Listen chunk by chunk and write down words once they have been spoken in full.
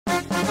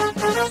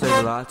Say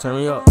a lot, turn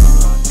me up.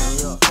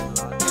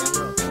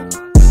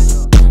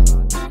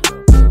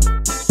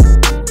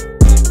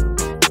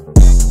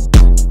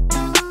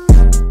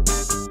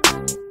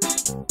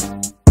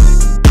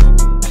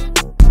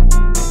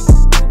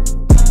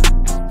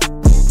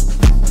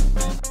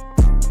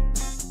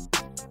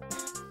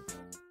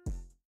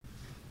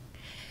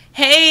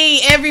 Hey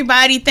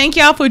everybody, thank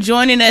y'all for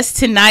joining us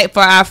tonight for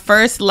our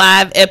first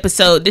live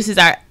episode. This is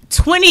our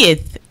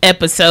 20th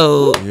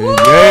episode.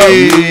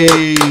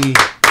 Yay!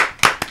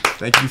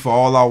 Thank you for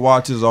all our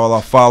watchers, all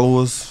our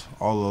followers,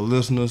 all our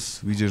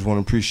listeners. We just want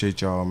to appreciate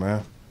y'all,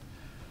 man.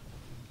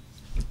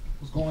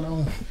 What's going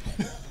on?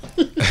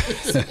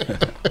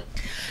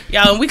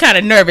 Y'all, we kind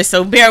of nervous,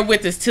 so bear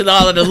with us till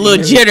all of the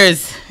little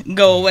jitters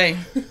go away.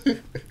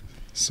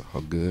 It's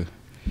all good.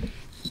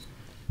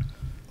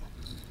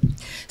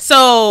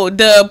 So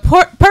the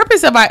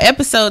purpose of our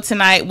episode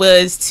tonight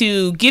was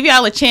to give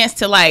y'all a chance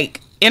to like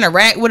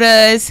interact with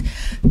us,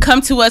 come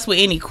to us with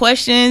any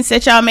questions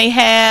that y'all may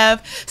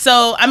have.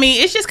 So I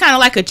mean, it's just kind of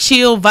like a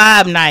chill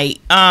vibe night.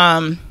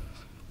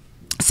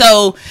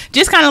 So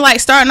just kind of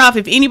like starting off,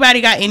 if anybody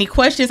got any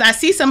questions, I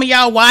see some of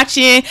y'all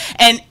watching,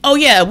 and oh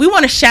yeah, we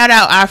want to shout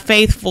out our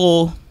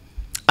faithful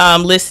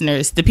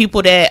listeners, the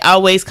people that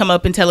always come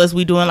up and tell us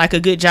we doing like a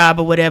good job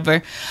or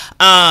whatever.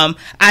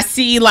 I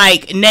see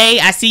like Nay,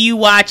 I see you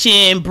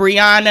watching.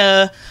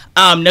 Brianna,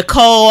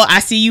 Nicole, I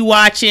see you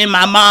watching.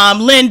 My mom,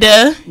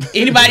 Linda.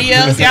 Anybody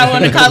else? Y'all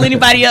want to call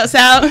anybody else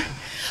out?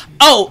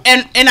 Oh,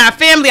 and our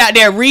family out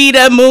there,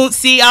 Rita,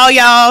 Moonsy, all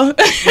y'all.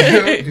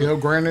 Yeah,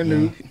 Granny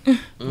Newt.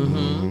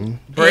 Mm-hmm.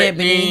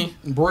 Brittany,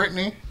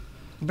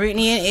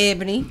 Brittany and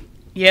Ebony.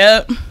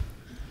 Yep.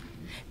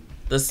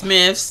 the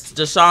Smiths,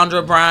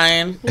 Deshandra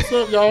Bryan. What's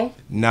up, y'all?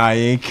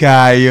 Naya and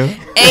Kaya.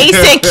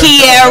 Ace and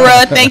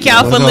Kiara, thank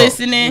y'all for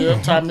listening. Yeah,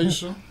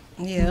 Tamisha.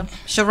 Yeah.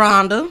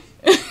 Sharonda.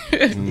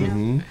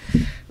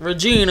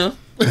 Regina.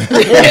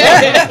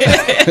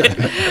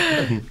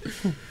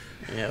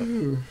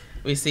 Yep.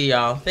 We see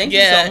y'all. Thank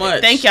you so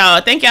much. Thank y'all.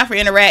 Thank y'all for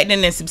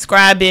interacting and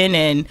subscribing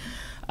and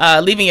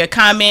leaving your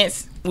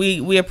comments.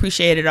 We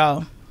appreciate it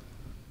all.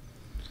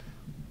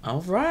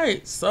 All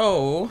right.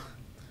 So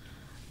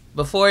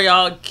before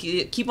y'all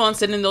keep on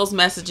sending those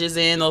messages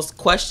in, those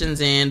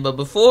questions in, but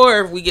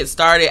before we get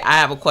started, I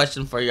have a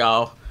question for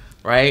y'all,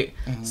 right?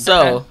 Mm-hmm.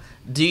 So, okay.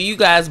 Do you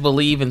guys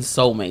believe in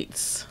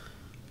soulmates?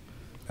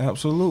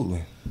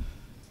 Absolutely.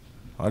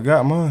 I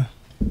got mine.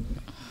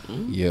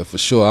 Yeah, for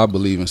sure. I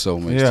believe in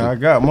soulmates. Yeah, too. I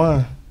got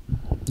mine.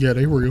 Yeah,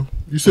 they real.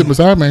 You sit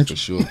beside me, ain't you?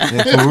 For sure.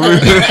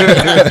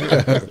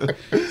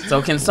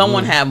 So can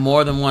someone have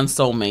more than one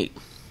soulmate?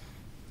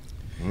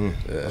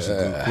 That's a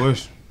good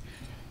question.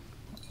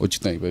 What you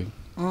think, baby?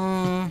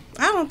 I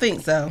don't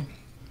think so.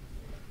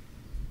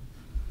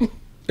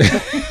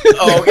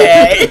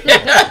 Okay.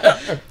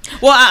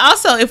 Well, I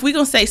also, if we're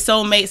gonna say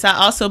soulmates, I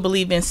also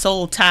believe in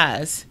soul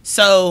ties.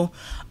 So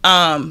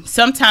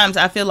sometimes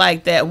I feel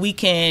like that we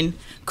can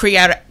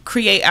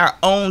create our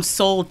own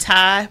soul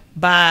tie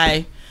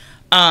by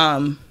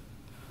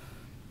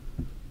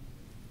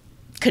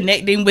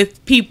connecting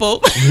with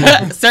people,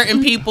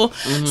 certain people.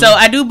 Mm-hmm. So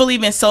I do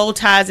believe in soul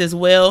ties as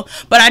well.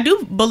 But I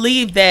do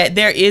believe that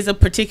there is a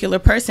particular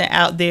person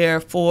out there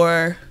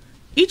for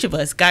each of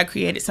us. God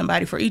created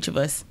somebody for each of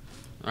us.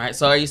 All right.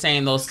 So are you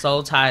saying those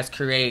soul ties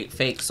create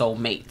fake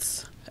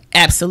soulmates?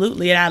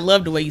 Absolutely. And I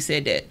love the way you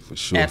said that. For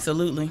sure.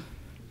 Absolutely.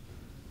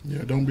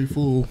 Yeah, don't be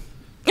fooled.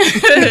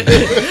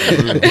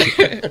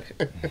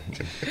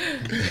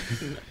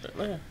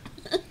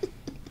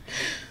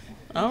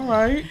 All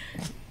right.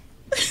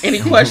 Any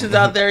questions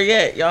out there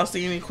yet? Y'all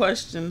see any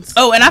questions?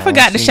 Oh, and I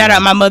forgot to shout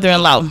out my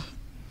mother-in-law,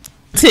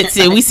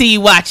 Tootsie. We see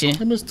you watching.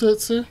 Hey, Miss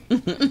Tootsie.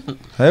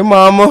 Hey,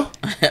 mama.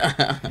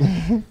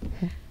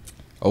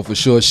 Oh, for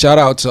sure. Shout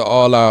out to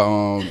all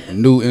our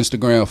new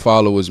Instagram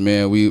followers,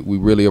 man. We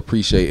really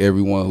appreciate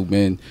everyone who's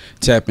been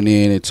tapping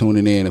in and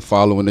tuning in and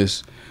following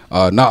us.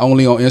 Not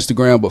only on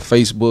Instagram, but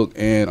Facebook,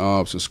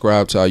 and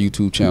subscribe to our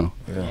YouTube channel.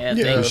 Yeah,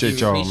 Yeah. Appreciate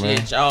y'all, man.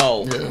 Appreciate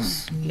y'all.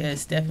 Yes.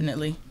 Yes,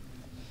 definitely.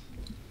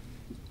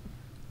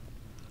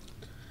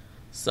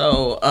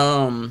 So,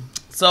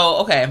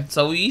 okay.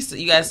 So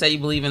you guys say you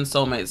believe in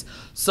soulmates.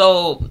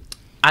 So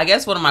I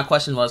guess one of my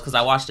questions was, because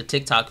I watched a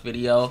TikTok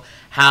video,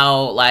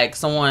 how like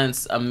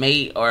someone's a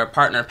mate or a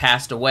partner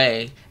passed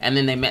away and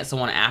then they met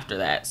someone after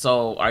that.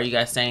 So are you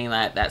guys saying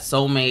that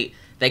soulmate,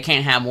 they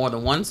can't have more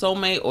than one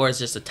soulmate, or it's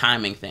just a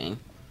timing thing?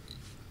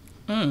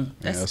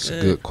 That's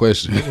a good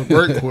question. That's a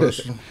great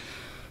question.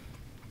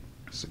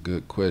 It's a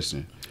good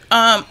question.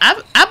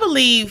 I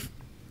believe,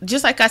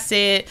 just like I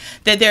said,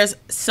 that there's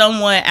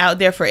someone out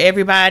there for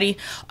everybody.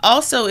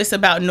 Also, it's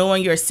about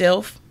knowing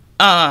yourself.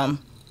 And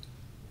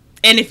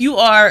if you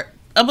are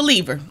a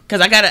believer, because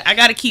I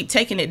gotta keep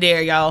taking it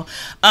there, y'all.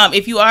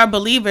 If you are a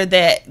believer,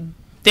 that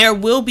there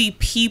will be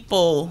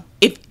people.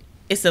 If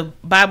it's a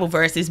Bible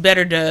verse, it's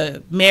better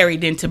to marry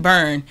than to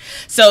burn.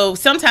 So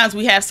sometimes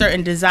we have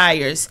certain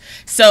desires.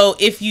 So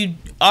if you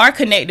are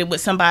connected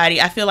with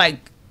somebody, I feel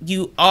like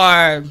you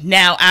are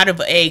now out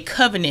of a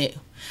covenant.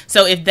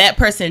 So if that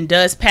person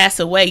does pass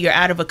away, you're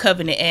out of a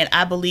covenant. And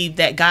I believe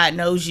that God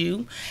knows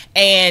you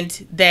and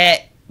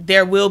that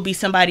there will be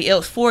somebody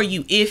else for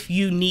you if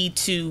you need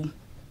to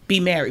be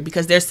married,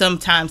 because there's some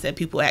times that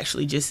people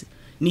actually just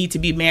need to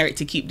be married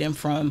to keep them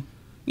from,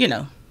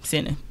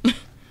 sinning. Yeah.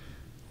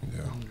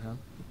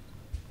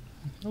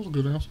 That was a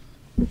good answer.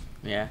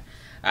 Yeah.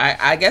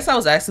 I guess I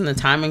was asking the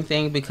timing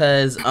thing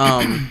because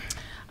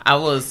I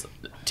was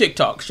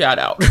TikTok shout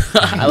out.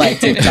 I like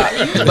TikTok.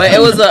 But it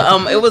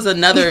was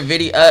another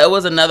video, it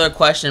was another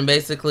question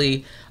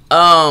basically.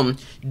 Do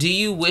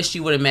you wish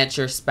you would have met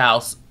your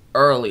spouse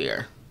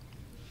earlier?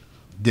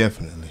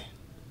 Definitely.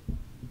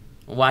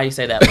 Why you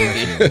say that,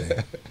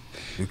 Boogie?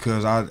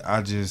 Because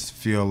I just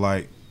feel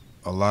like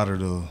a lot of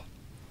the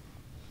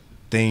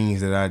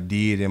things that I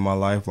did in my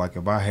life, like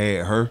if I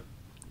had her,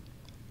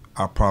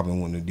 I probably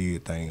wouldn't have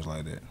did things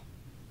like that.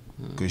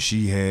 Because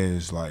she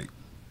has, like,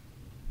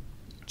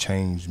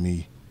 changed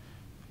me.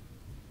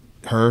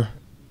 Her,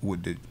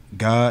 with the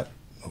God,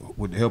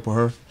 with the help of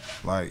her,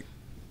 like,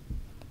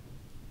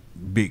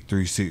 big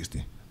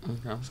 360.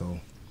 Okay. So,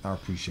 I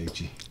appreciate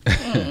you.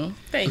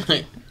 Thank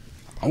you.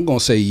 I'm gonna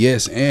say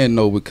yes and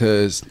no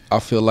because I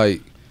feel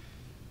like,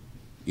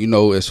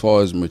 as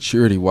far as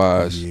maturity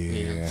wise,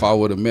 Yeah. if I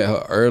would have met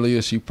her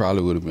earlier, she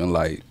probably would have been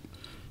like,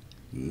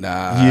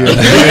 nah.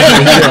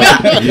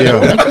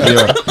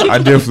 Yeah. I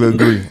definitely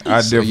agree.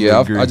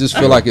 Agree. I just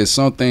feel like it's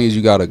some things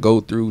you gotta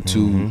go through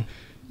to,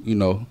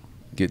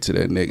 get to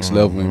that next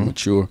level and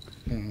mature.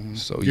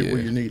 So Get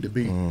where you need to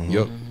be.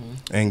 Yep.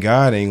 And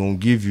God ain't gonna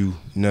give you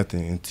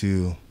nothing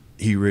until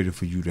He ready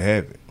for you to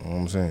have it. You know what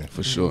I'm saying?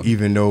 For sure.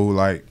 Even though,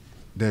 like,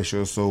 that's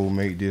your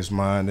soulmate, this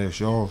mine, that's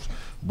yours.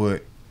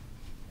 But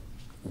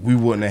we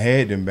wouldn't have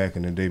had them back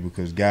in the day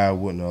because God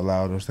wouldn't have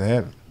allowed us to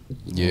have it.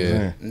 You know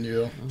what I'm saying?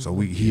 Yeah. So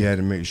He had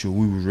to make sure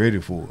we was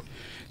ready for it.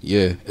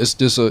 Yeah. It's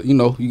just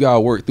you gotta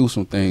work through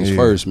some things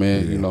first,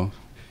 man. Yeah.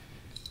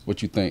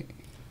 What you think?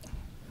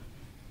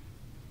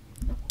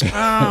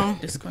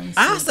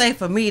 I say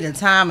for me the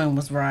timing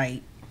was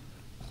right.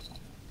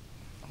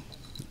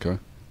 Okay.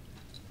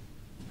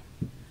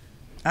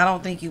 I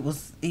don't think it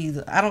was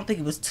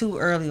too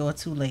early or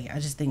too late. I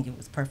just think it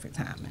was perfect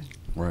timing.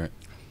 Right.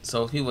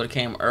 So if he would have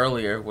came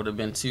earlier, would have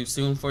been too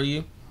soon for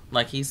you?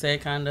 Like he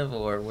said, kind of,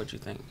 or what you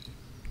think?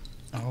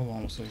 Hold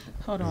on a second.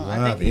 Hold on.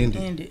 Live I think it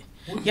ended. ended.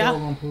 What Yeah.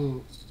 y'all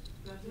unplug?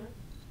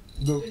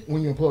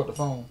 When you unplug the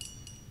phone.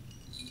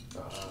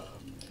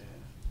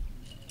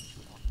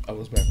 Oh,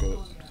 it's back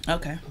up.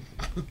 Okay.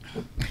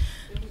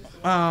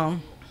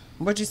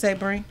 What'd you say,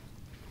 Bree?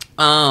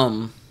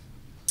 I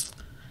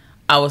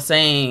was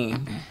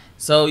saying,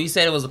 so you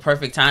said it was a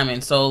perfect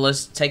timing. So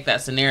let's take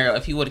that scenario.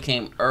 If he would have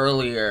came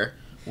earlier,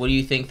 what do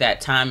you think that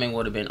timing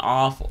would have been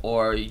off,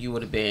 or you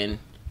would have been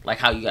like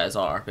how you guys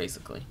are,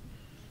 basically?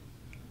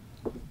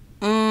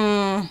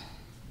 I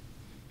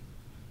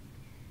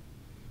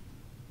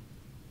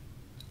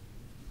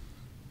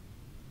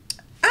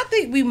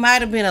think we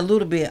might have been a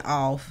little bit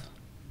off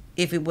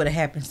if it would have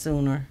happened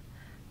sooner.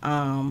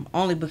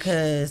 Only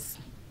because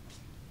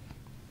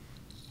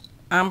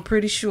I'm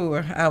pretty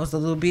sure I was a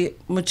little bit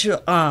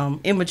immature.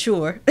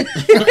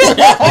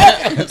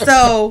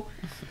 So,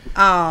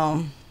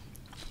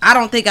 I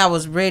don't think I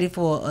was ready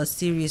for a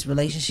serious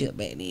relationship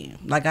back then.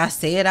 Like I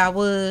said I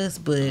was,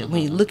 but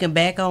when you're looking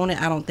back on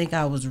it, I don't think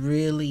I was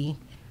really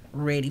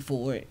ready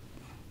for it.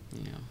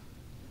 Yeah.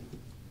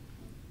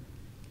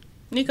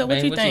 Nico,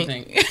 what Babe, you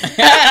think?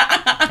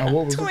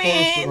 What was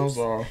Twins.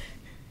 the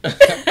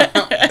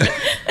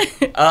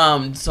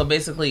first? So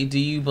basically, do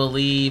you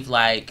believe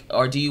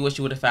or do you wish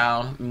you would have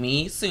found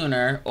me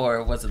sooner,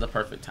 or was it the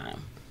perfect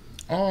time?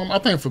 I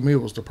think for me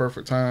it was the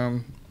perfect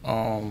time.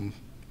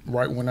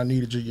 Right when I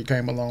needed you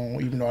came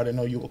along, even though I didn't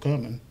know you were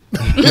coming.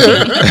 And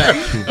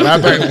I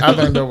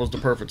think that was the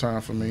perfect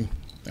time for me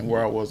and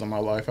where I was in my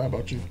life. How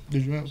about you?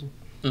 Did you answer?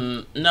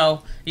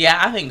 No.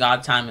 Yeah, I think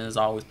God's timing is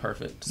always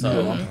perfect.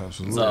 So,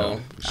 Absolutely. so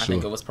I Sure.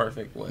 think it was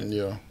perfect when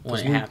it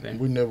happened.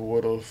 We never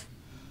would have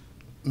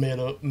met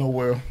up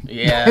nowhere.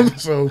 Yeah.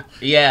 So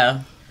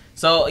Yeah.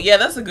 So, yeah,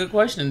 that's a good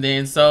question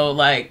then. So,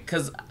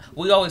 because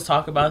we always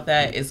talk about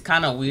that, it's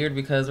kind of weird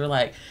because we're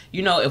like,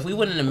 if we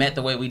wouldn't have met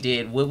the way we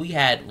did, would we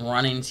had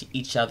run into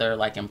each other,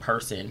 in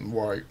person?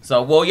 right.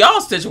 So, well,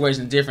 y'all's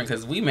situation is different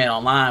because we met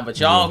online, but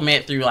y'all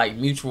met through,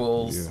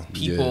 mutuals, Yeah.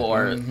 people,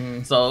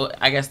 Yeah. or... So,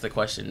 I guess the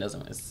question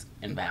is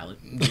invalid.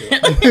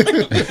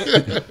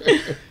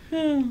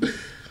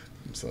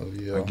 So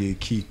yeah. I get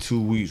Key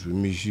 2 weeks with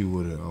me, she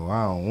would have,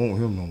 I don't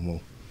want him no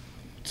more.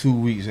 2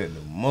 weeks at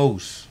the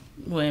most.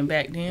 When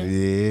back then?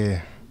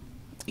 Yeah.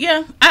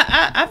 Yeah,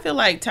 I feel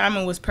like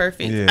timing was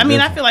perfect. Yeah, I mean,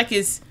 I definitely. feel like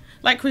it's,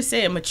 like Chris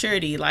said,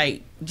 maturity.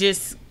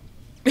 Just,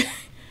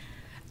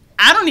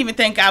 I don't even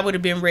think I would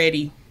have been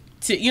ready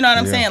to, you know what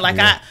I'm Yeah, saying?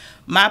 yeah.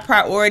 My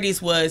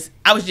priorities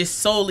I was just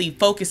solely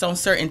focused on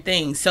certain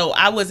things. So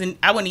I wouldn't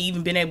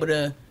even been able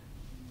to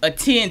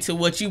attend to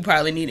what you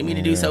probably needed me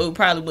to do. Yeah. So it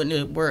probably wouldn't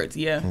have worked.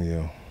 Yeah.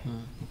 Yeah.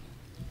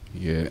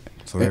 Yeah.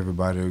 So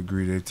everybody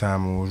agree that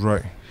timing was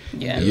right.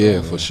 Yeah.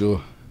 Yeah, for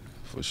sure.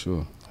 For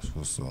sure. That's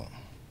what's up.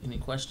 Any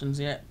questions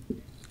yet?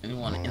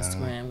 Anyone on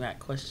Instagram got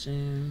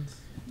questions?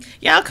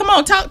 Y'all, come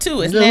on, talk to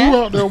us, Yeah, man. we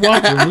out there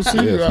watching. We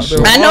see you out there.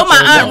 I know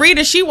my watching. Aunt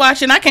Rita, she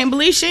watching. I can't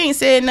believe she ain't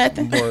said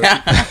nothing. But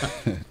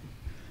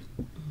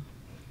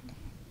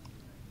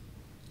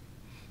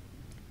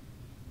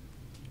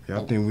Yeah,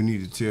 I think we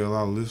need to tell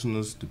our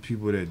listeners, the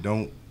people that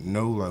don't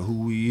know, like,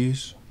 who we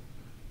is,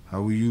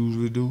 how we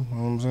usually do. You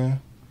know what I'm saying?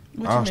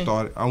 I'll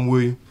start it. I'm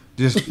William.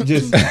 Just. You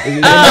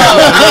know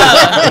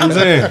what I'm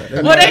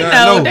saying? Well, they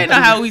know. They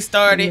know how we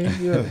started.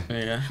 Yeah.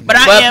 Yeah. But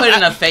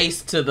putting a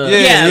face to the.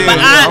 Yeah, but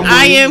I'm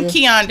I am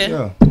William. Keonda. Yeah, you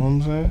know what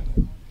I'm saying?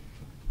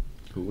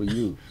 Who are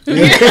you? who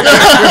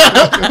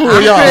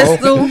are y'all?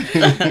 Crystal,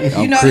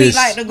 you know Chris. he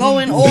like to go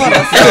in order.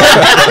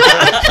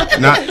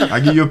 I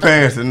give you a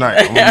pass tonight.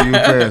 I'm gonna give you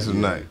a pass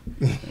tonight.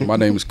 My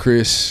name is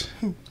Chris.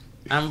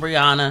 I'm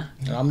Brianna.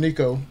 I'm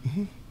Nico.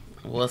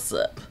 What's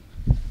up?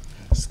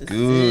 It's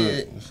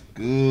good. It's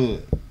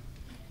good.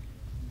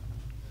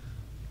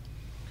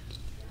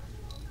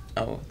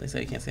 Oh, they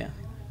say you can't say anything.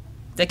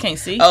 They can't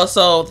see. Oh,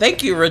 so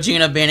thank you,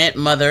 Regina Bennett,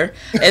 mother.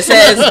 It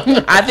says,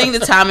 I think the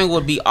timing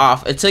would be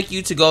off. It took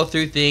you to go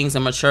through things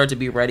and mature to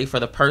be ready for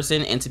the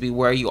person and to be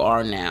where you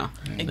are now.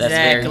 Exactly. That's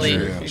very true.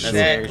 Yeah, That's sure.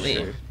 very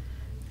true.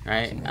 All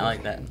right, I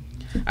like that.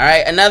 All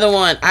right, another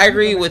one. I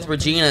agree with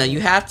Regina. You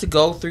have to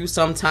go through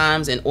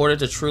sometimes in order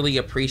to truly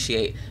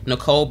appreciate.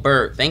 Nicole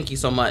Bird, thank you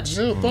so much.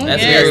 Yeah, thank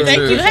That's you. Yes, very thank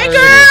true. you. Hey,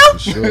 girl.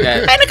 Sure.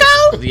 Yeah. Hey,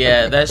 Nicole.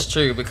 Yeah, that's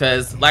true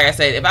because, like I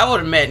said, if I would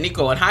have met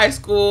Nico in high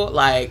school,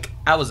 like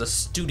I was a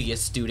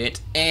studious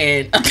student,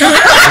 and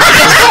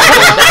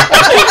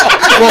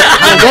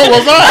What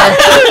was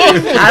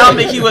I? I don't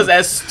think he was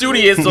as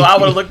studious, so I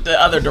would have looked the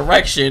other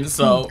direction.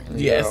 So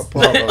yes,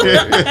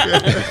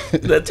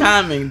 the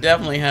timing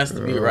definitely has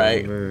to be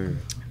right. Man.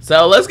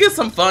 So let's get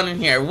some fun in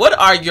here. What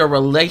are your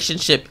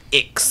relationship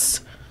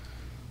icks?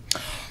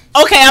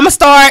 Okay, I'm gonna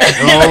start.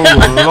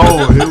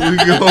 Oh Lord, here we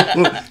go.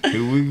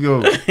 Here we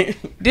go.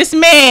 This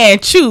man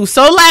chew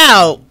so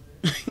loud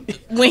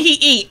when he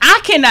eat. I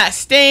cannot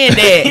stand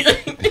that.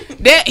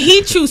 That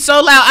he chew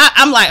so loud.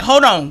 I'm like,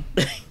 hold on.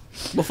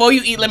 Before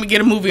you eat, let me get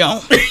a movie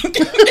on.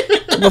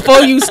 Before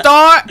you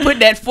start, put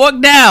that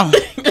fork down.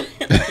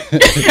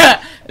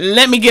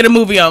 Let me get a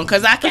movie on,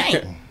 cause I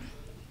can't.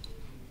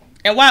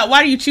 And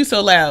why do you chew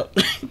so loud?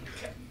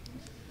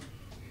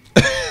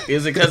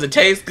 Is it because it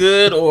tastes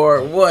good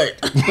or what?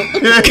 Cause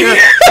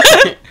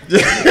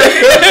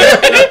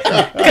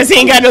he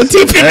ain't got no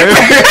teeth in it.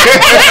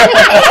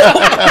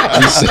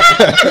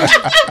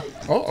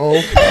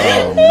 Oh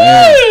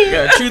man. You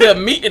gotta chew that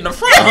meat in the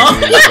front, huh?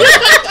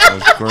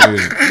 That's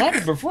crazy. not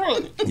at the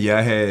front. Yeah,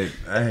 I had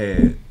I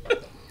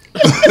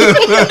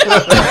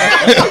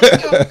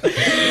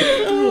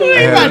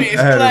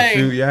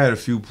had a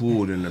few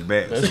pulled in the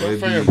back. That's so my it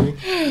family.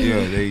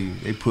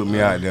 they put me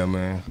out there,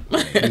 man.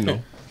 You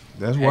know,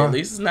 that's Hey, why. at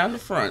least it's not in the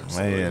front.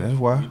 So Yeah, that's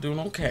why. you're doing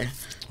okay.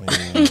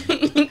 Yeah, that's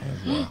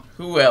why.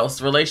 Who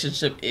else?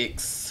 Relationship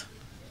icks.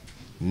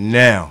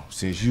 Now,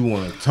 since you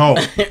want to talk,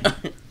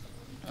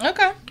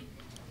 Okay.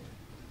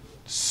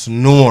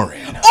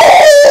 snoring.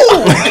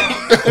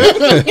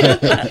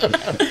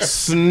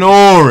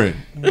 Snoring.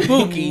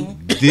 Bookie.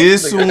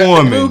 This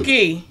woman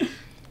Bookie.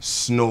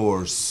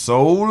 snores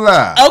so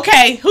loud.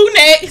 Okay, who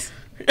next?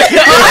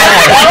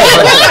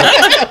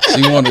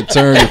 She want to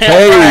turn the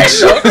page.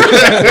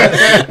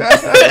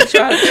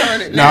 Try to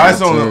turn it. Nah,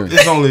 it's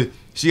only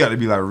she got to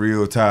be like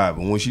real tired.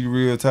 But when she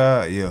real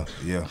tired, yeah.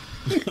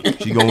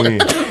 She go in.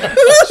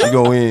 She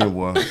go in,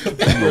 boy. She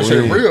go She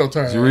in. real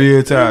tired. She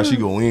real tired. She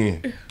go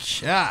in.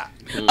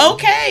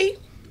 Okay.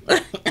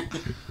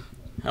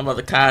 How about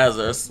the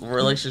Kaisers?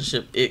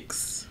 Relationship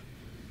icks.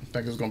 I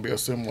think it's gonna be a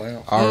similar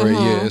answer. Already,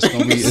 yeah, it's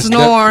gonna be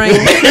Snoring.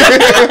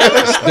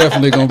 it's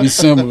definitely gonna be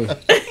similar.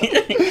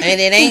 And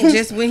it ain't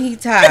just when he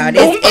tired.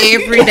 It's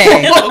every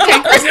day.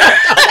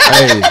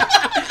 Hey,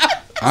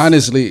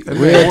 honestly, man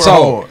real work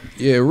talk. hard.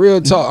 Yeah, real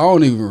talk. I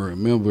don't even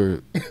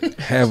remember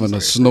having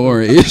a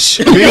snoring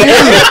issue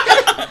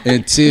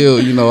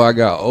until I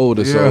got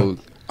older. So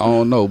I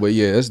don't know, but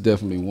yeah, it's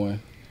definitely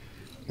one.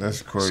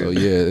 That's crazy. So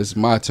yeah, it's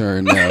my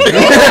turn now.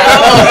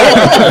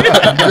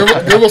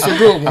 Give us a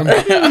good one.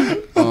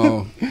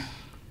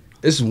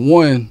 It's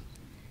one.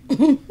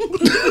 You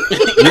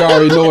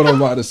already know what I'm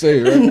about to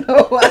say, right?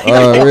 No,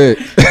 Right.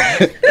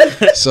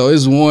 So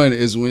it's one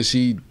is when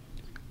she,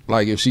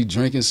 like, if she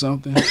drinking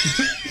something,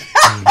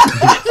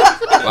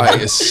 like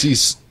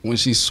when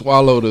she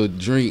swallow the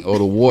drink or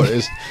the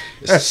water,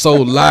 it's so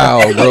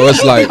loud, bro.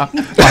 It's like,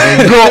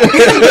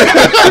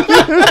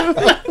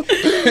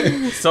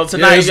 So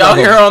tonight, it's y'all like-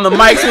 hear her on the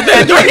mics with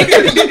that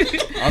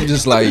drink. I'm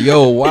just like,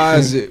 yo,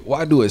 why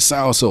do it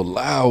sound so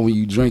loud when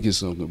you drinking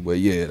something? But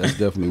yeah, that's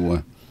definitely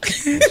one.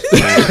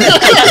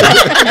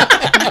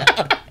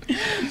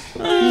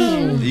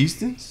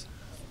 Easton's?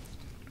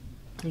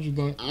 What you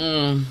think?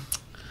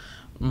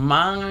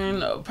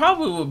 Mine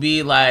probably would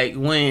be like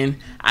when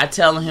I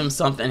tell him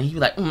something, he be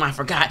like, I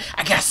forgot.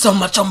 I got so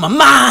much on my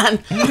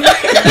mind.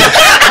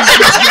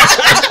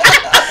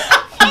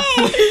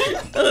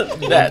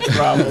 That's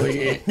probably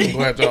it. I'm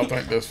glad y'all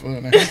think that's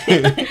funny.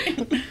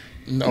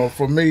 No,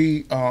 for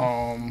me,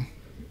 probably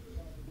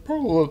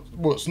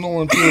what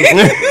snoring too.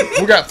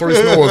 We got 3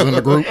 snores in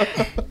the group.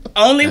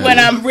 Only when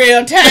I'm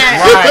real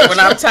tired. Right, when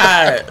I'm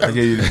tired. I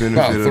give you the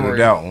benefit of the 3.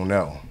 doubt on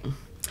that one.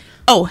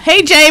 Oh,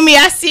 hey Jamie,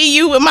 I see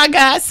you with my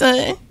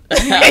godson.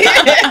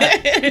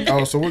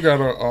 Oh, so we got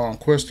a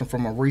question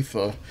from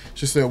Aretha.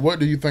 She said, "What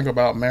do you think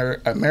about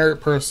a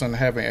married person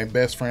having a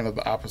best friend of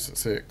the opposite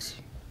sex?"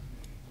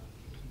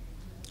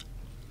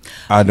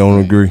 I don't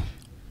agree.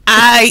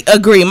 I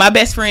agree. My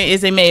best friend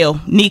is a male,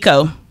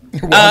 Nico. Well,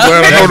 I'm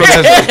glad I know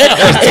that.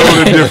 That's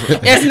totally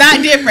different. It's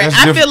not different.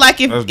 That's I feel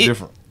like if that's it,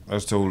 different.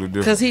 That's totally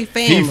different. 'Cause he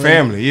family. He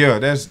family. Yeah,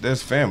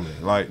 that's family.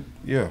 Like,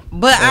 yeah.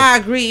 But I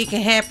agree, it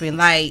can happen.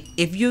 Like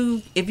if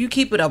you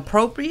keep it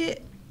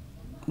appropriate,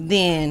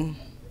 then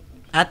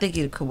I think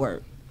it could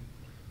work.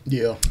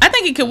 Yeah, I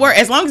think it could work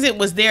as long as it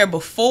was there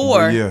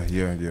before. Yeah.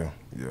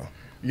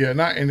 yeah,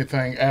 not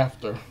anything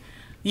after.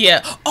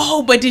 Yeah.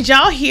 Oh, but did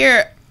y'all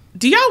hear?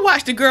 Do y'all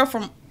watch the girl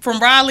from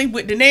Raleigh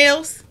with the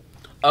nails?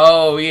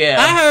 Oh, yeah.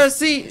 I heard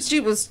she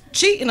was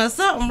cheating or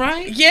something,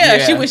 right? Yeah,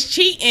 Yeah. she was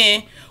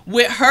cheating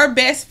with her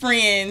best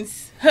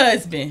friend's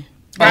husband.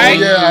 Right?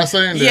 Oh, yeah, I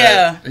seen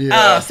that.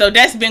 Yeah. So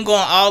that's been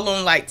going all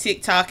on like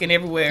TikTok and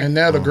everywhere. And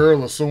now the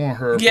girl is suing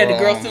her. Yeah, the for,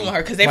 girl suing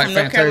her 'cause they like from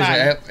North Fantasia,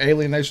 Carolina.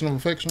 Alienation of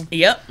affection.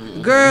 Yep.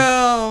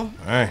 Girl,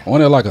 Hey.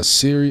 Wasn't it like a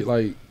series?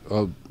 Like,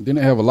 didn't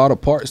it have a lot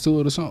of parts to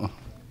it or something?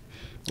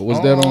 Or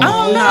was that on? I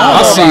don't know.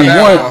 I seen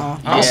one.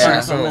 I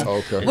Yeah. think so.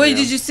 Okay. wait,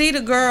 did you see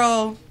the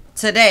girl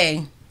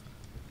today?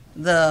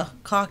 The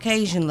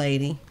Caucasian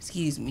lady,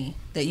 excuse me,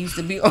 that used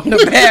to be on the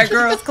Bad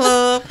Girls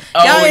Club.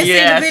 Oh, Y'all didn't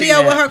yeah, I see the seen video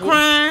with that. her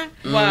crying?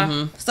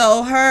 Wow.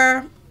 So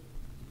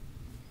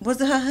was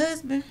it her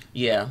husband?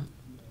 Yeah.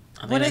 I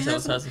think What that's they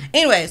his husband.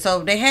 Anyway,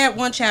 so they had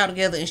one child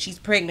together and she's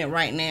pregnant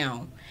right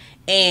now.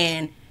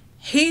 And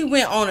he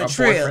went on a Her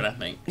trip. boyfriend, I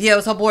think. Yeah, it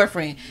was her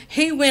boyfriend.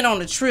 He went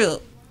on a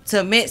trip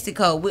to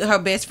Mexico with her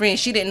best friend.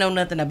 She didn't know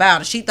nothing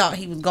about it. She thought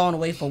he was going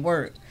away for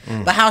work.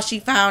 But how she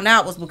found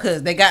out was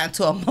because they got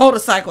into a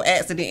motorcycle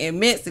accident in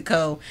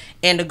Mexico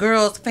and the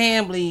girl's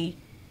family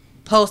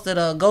posted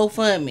a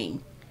GoFundMe.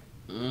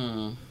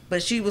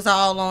 But she was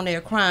all on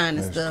there crying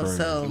and That's stuff. crazy.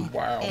 So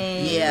Wow.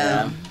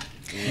 yeah.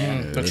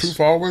 The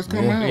truth always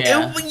come out.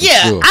 Yeah.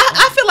 Yeah, Sure.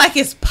 I feel like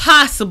it's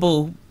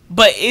possible,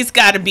 but it's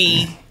got to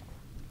be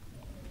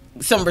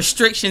some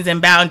restrictions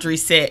and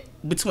boundaries set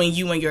between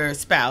you and your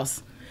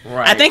spouse.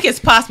 Right. I think it's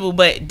possible,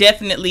 but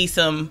definitely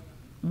some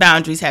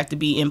boundaries have to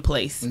be in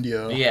place.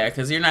 Yeah. Yeah,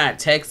 because you're not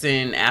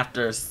texting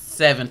after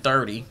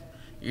 7:30.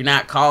 You're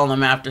not calling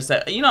them after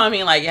 7. You know what I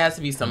mean? Like, it has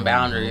to be some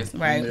boundaries.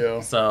 Right. Yeah.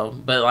 So,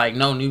 but like,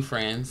 no new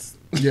friends.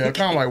 Yeah,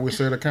 kind of like we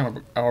said, it kind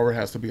of already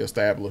has to be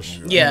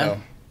established. Yeah.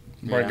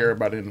 Bring Yeah.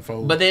 everybody in the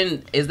fold. But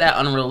then, is that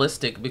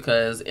unrealistic?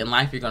 Because in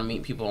life, you're going to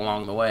meet people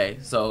along the way.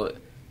 So,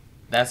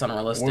 that's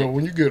unrealistic. well,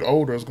 when you get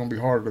older, it's going to be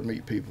harder to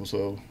meet people,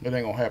 so it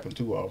ain't going to happen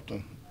too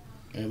often.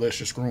 Unless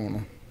you're screwing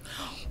them.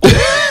 It's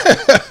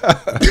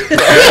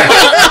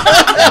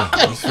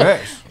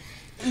facts.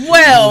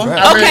 Well,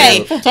 I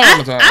mean, okay. from time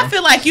to time. I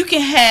feel like you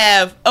can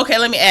have. Okay,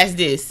 let me ask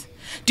this: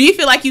 do you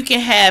feel like you can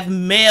have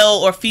male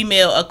or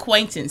female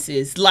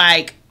acquaintances?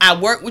 Like, I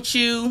work with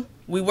you,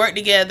 we work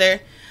together.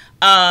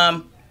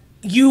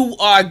 You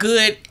are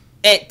good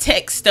at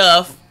tech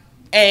stuff,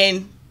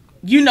 and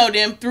you know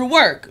them through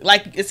work.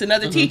 Like, it's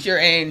another teacher,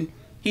 and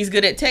he's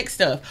good at tech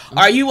stuff.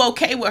 Are you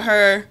okay with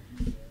her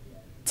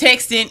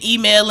texting,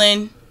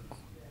 emailing?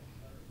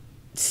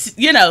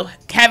 You know,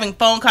 having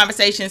phone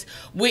conversations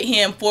with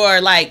him for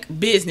like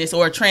business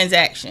or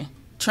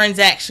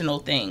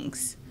transactional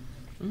things.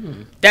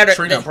 That are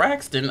Trina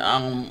Braxton,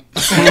 I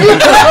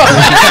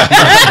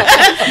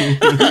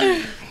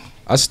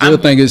still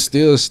think it's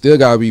still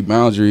gotta be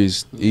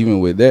boundaries even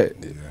with that.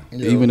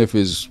 Yeah. Even if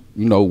it's,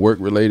 work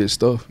related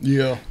stuff.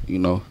 Yeah.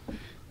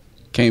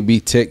 Can't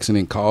be texting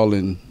and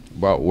calling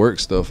about work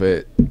stuff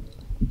at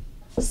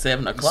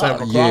 7 o'clock.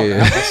 7 o'clock. Yeah.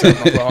 After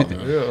 7 o'clock.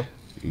 Yeah.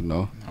 I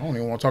don't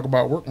even want to talk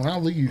about work when I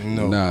leave.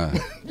 No. Nah.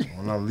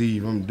 When I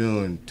leave, I'm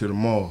done to the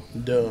mall.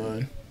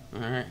 Done.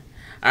 All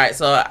right,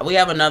 so we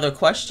have another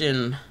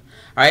question.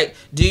 All right,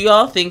 do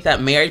y'all think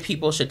that married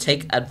people should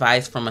take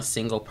advice from a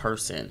single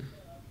person?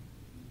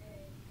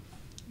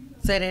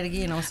 Say that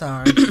again, I'm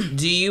sorry.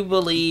 Do you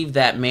believe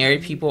that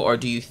married people, or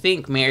do you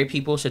think married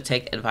people should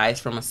take advice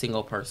from a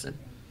single person?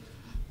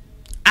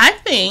 I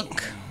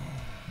think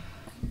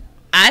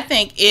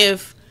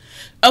if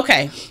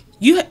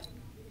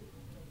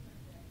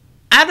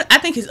I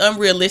think it's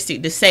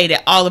unrealistic to say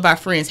that all of our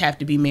friends have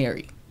to be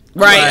married.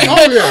 Right. Right.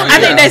 Oh, yeah, I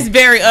think yeah. that's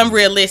very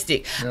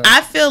unrealistic. Yeah.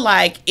 I feel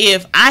like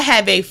if I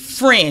have a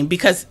friend,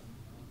 because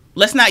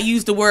let's not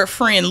use the word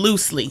friend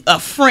loosely, a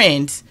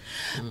friend,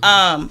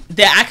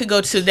 that I could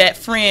go to that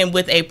friend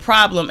with a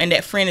problem and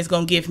that friend is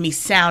going to give me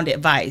sound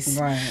advice.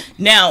 Right.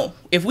 Now,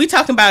 if we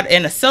talking about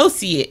an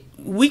associate,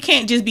 we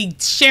can't just be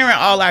sharing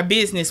all our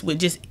business with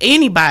just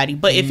anybody.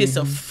 But if it's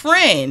a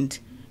friend,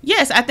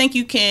 yes, I think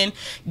you can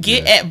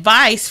get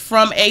advice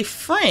from a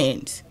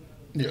friend.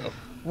 Yeah.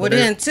 Well,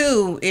 then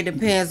too, it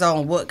depends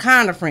on what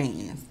kind of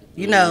friends.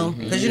 You know,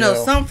 because you know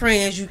some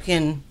friends you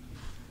can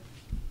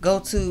go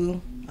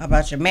to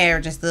about your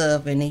marriage and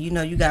stuff, and then you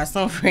know you got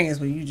some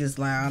friends where you just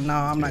like, oh, no,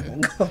 I'm not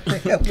gonna go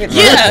there.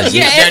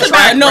 It's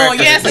about knowing.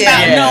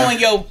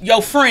 Knowing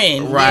your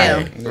friend.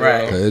 Right.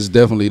 Right. It's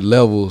definitely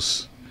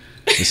levels.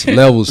 It's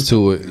levels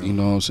to it. You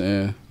know what I'm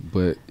saying?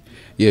 But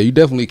yeah, you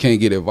definitely can't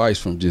get advice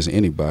from just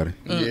anybody.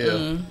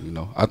 Yeah. You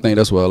know, I think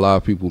that's where a lot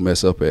of people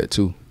mess up at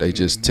too. They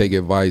just take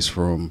advice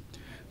from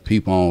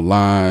people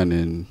online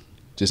and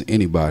just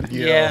anybody.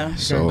 Yeah.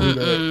 So,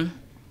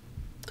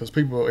 because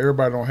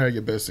everybody don't have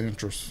your best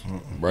interests.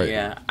 right.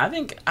 Yeah, I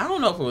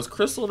don't know if it was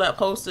Crystal that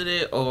posted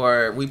it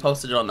or we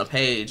posted it on the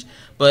page,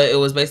 but it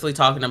was basically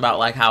talking about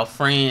like how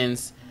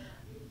friends,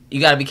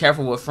 you got to be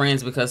careful with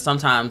friends because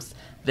sometimes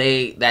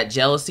that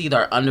jealousy,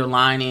 they're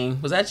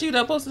underlining. Was that you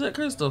that posted it,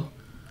 Crystal?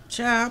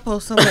 Child, I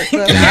post so much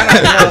stuff. I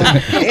don't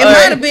know. It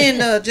might have been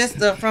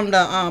from the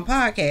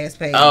podcast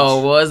page.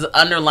 Oh, was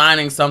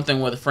underlining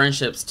something with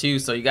friendships too,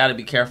 so you got to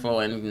be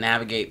careful and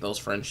navigate those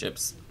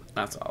friendships.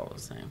 That's all I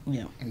was saying.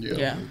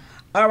 Yeah.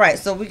 All right,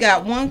 so we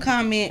got one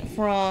comment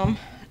from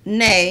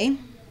Nay.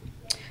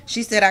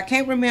 She said, I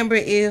can't remember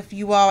if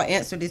you all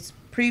answered this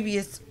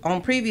previous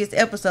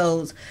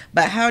episodes,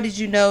 but how did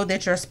you know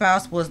that your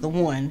spouse was the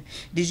one?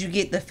 Did you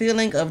get the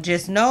feeling of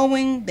just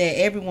knowing that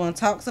everyone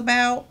talks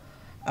about?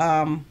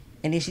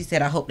 And then she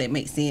said, I hope that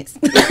makes sense.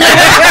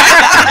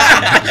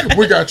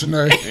 We got you,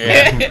 Nay.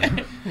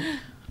 Yeah.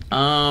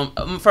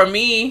 For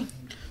me,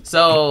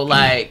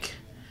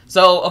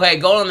 okay,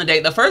 going on the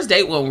date. The first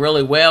date went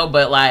really well,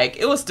 but like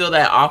it was still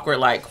that awkward,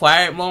 like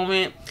quiet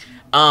moment.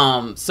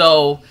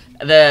 So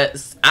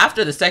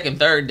after the second,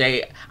 third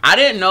date, I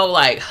didn't know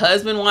like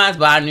husband wise,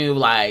 but I knew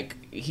like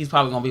he's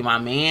probably gonna be my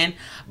man.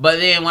 But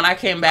then when I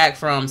came back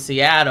from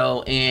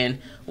Seattle and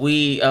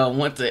we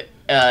went to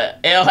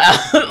Ale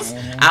House,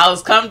 I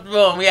was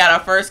comfortable and we had our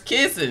first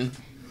kiss and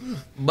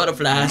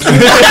butterflies.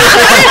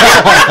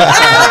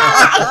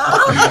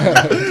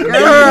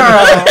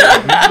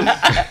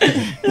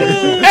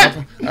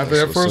 After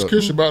that first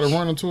kiss, you about to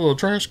run into a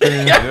trash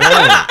can.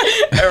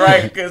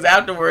 Right, because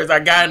afterwards I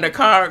got in the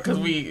car because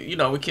we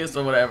kissed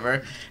or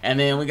whatever, and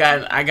then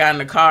I got in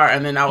the car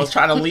and then I was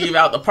trying to leave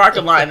out the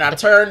parking lot and I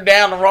turned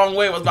down the wrong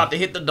way, was about to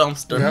hit the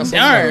dumpster. Darn.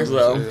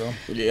 So,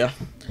 yeah.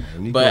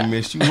 But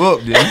messed you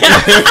up, then.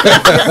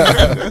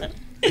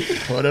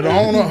 Put it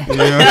on her.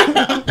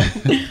 Yeah.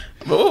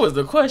 But what was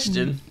the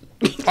question?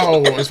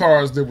 Oh, as far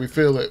as did we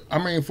feel it? I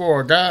mean,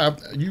 for a guy,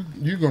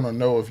 you're gonna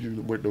know if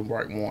you with the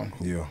right one.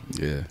 Yeah.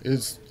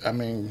 It's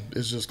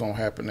just gonna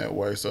happen that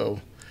way. So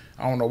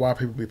I don't know why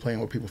people be playing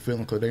with people's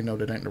feelings because they know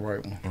that ain't the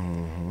right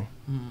one.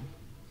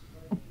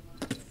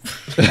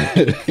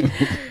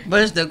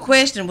 But the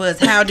question was,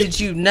 how did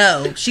you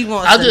know? She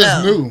wants I to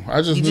just know. knew.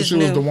 I just knew she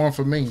was the one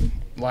for me.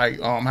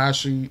 Like how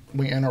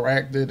we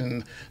interacted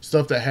and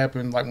stuff that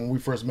happened. Like when we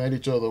first met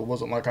each other, it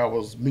wasn't like I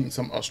was meeting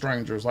some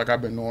strangers. Like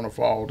I've been knowing her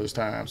for all this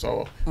time,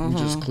 so we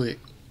just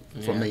clicked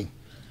for me.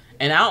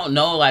 And I don't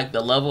know, like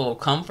the level of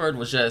comfort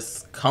was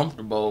just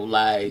comfortable.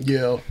 Like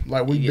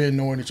like we've been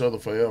knowing each other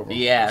forever.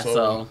 Yeah,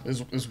 so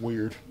it's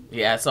weird.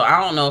 Yeah, so I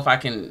don't know if I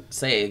can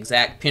say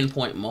exact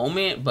pinpoint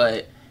moment,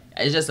 but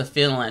it's just a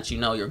feeling that you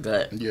know your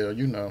gut. Yeah,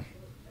 you know.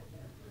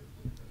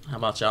 How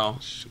about y'all?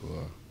 Sure.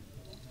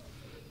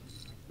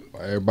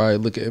 Everybody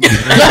look at me.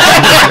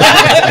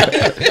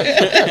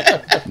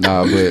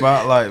 Nah, but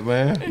Spotlight,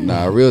 man.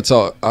 Nah, real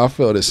talk. I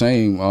felt the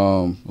same.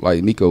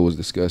 Like Nico was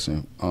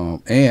discussing.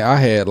 And I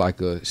had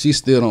she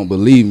still don't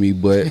believe me,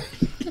 but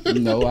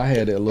I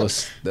had that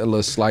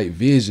little slight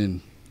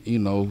vision.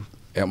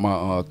 At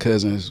my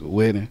cousin's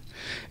wedding.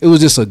 It was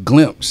just a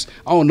glimpse.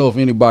 I don't know if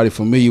anybody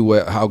familiar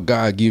with how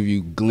God give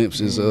you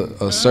glimpses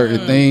of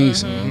certain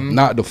things,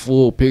 not the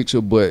full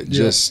picture, but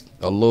just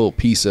a little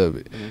piece of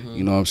it.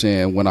 You know what I'm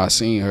saying? When I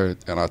seen her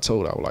and I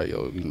told her, I was like,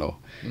 yo,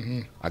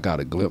 I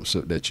got a glimpse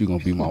of that you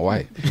gonna be my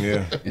wife.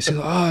 Yeah. And she's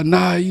like, oh,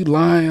 nah, you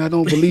lying. I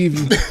don't believe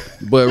you.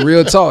 But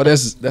real talk,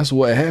 that's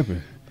what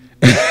happened.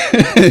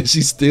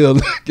 She still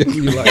looking at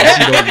me like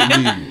she don't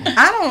believe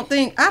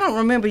me. I don't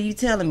remember you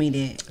telling me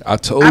that. I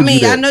told you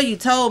that. I know you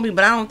told me,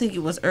 but I don't think it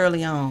was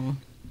early on.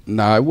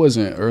 Nah, it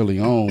wasn't early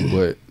on,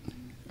 but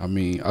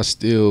I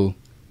still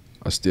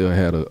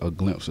had a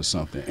glimpse of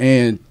something.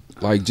 And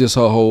like just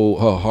her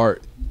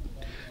heart.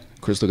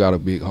 Crystal got a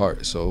big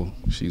heart, so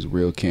she's a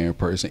real caring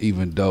person,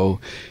 even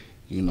though,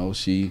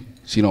 she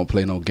don't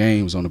play no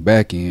games on the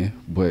back end,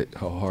 but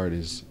her heart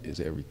is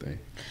everything.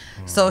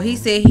 So he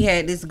said he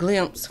had this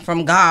glimpse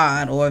from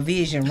God or a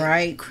vision,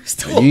 right?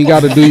 You ain't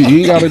gotta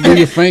do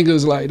your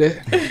fingers like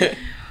that.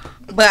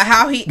 But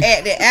how he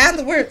acted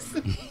afterwards,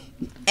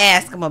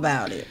 ask him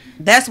about it.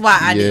 That's why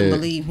I didn't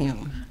believe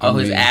him.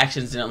 His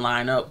actions didn't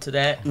line up to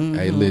that.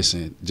 Hey,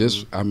 listen,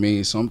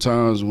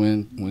 sometimes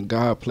when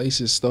God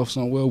places stuff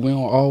somewhere, we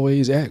don't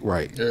always act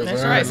right.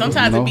 That's right.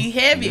 Sometimes it be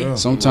heavy. Yeah.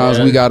 Sometimes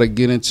we gotta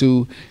get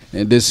into,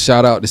 and this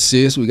shout out to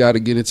sis, we gotta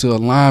get into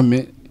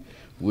alignment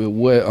with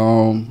what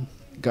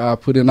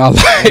God put in our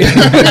life.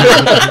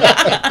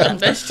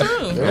 That's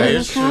true.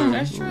 That's true.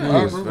 That's true.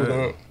 I agree with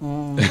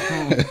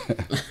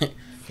that.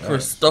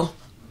 Crystal.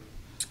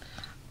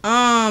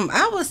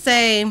 I would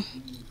say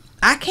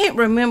I can't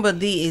remember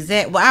the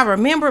exact. Well, I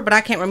remember, but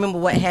I can't remember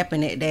what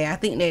happened that day. I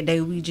think that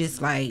day we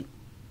just like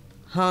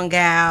hung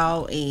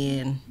out,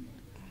 and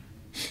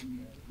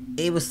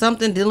it was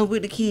something dealing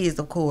with the kids,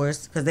 of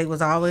course, because they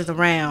was always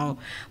around.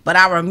 But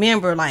I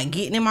remember like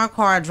getting in my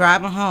car,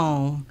 driving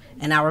home,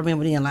 and I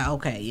remember being like,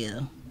 okay, yeah,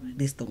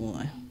 this the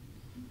one.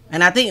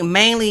 And I think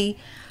mainly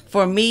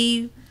for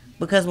me,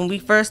 because when we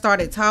first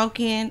started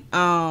talking,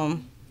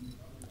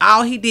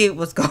 all he did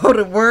was go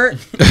to work,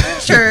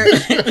 church,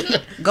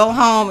 go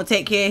home and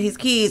take care of his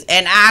kids.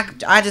 And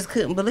I just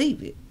couldn't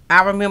believe it.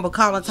 I remember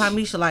calling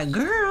Tamisha like,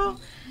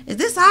 girl, is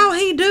this all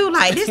he do?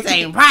 Like, this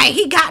ain't right.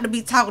 He got to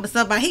be talking to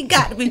somebody. He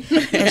got to be.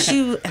 And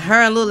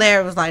her and little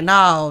Larry was like,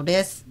 no,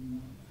 that's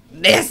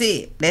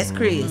it. That's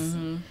Chris.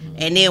 Mm-hmm.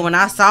 And then when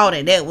I saw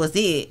that was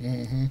it,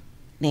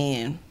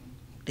 then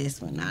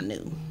this one I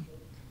knew.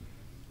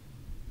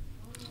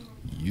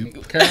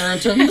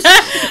 Carrington.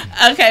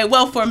 Okay,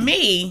 well, for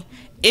me,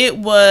 it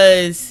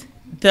was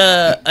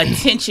the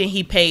attention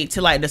he paid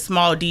to like the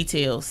small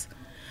details.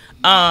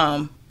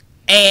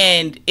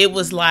 And it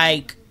was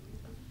like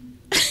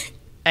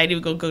I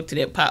didn't even go to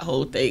that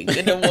pothole thing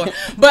no more.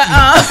 But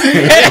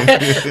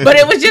but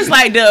it was just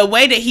like the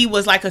way that he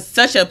was like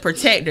such a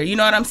protector, you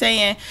know what I'm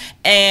saying?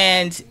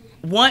 And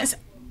once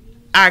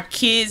our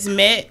kids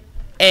met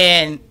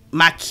and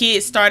my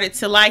kids started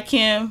to like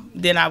him,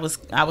 then I was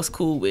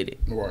cool with it.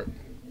 Right.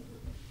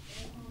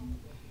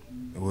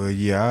 Well,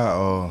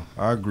 yeah,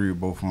 I agree with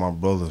both of my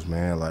brothers,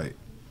 man. Like,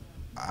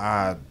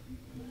 I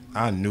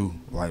knew,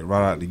 like,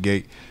 right out the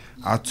gate.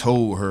 I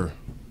told her,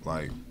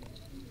 like,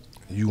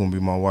 you gonna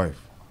be my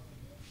wife.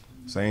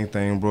 Same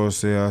thing, bro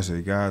said. I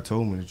said, God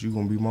told me that you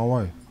gonna be my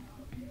wife.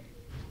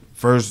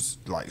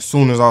 First, like,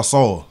 soon as I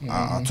saw her,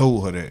 I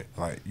told her that,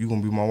 like, you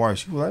gonna be my wife.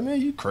 She was like,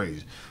 man, you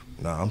crazy.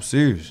 Nah, I'm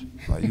serious.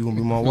 Like, you gonna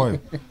be my wife.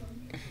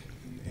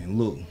 And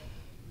look.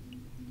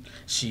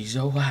 She's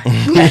your wife.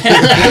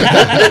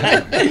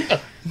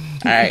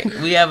 All right,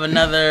 we have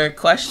another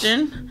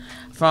question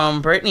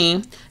from Brittany.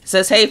 It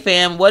says, hey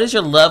fam, what is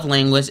your love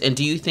language and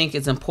do you think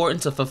it's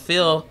important to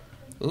fulfill...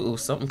 Ooh,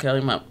 something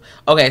came up.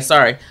 Okay,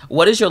 sorry.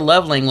 What is your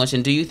love language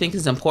and do you think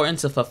it's important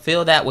to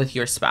fulfill that with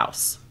your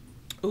spouse?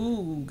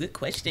 Ooh, good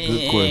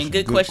question.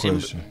 Good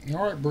question.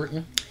 All right,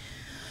 Brittany.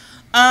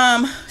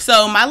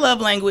 So my love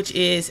language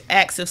is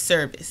acts of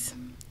service.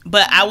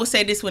 But I will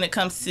say this when it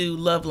comes to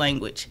love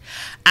language.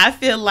 I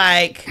feel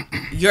like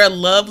your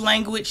love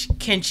language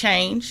can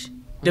change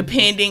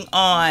depending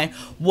on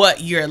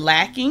what you're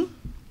lacking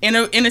in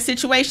a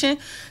situation.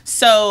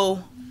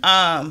 So,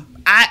 because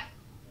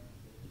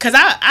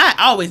I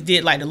always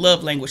did like the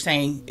love language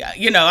thing.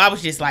 You know, I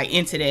was just like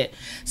into that.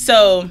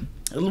 So,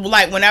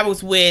 like when I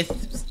was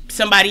with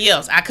somebody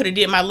else, I could have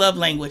did my love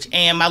language,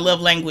 and my love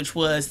language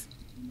was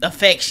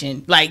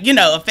affection. Like, you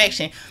know,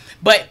 affection.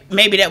 But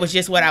maybe that was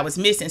just what I was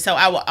missing. So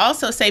I will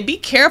also say be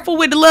careful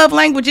with the love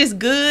language. It's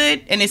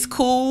good and it's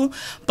cool.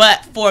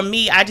 But for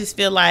me, I just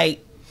feel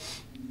like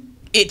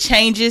it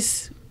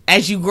changes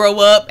as you grow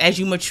up, as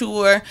you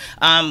mature.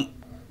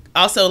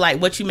 Also,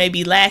 like what you may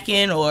be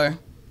lacking, or,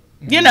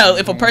 you know,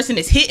 if a person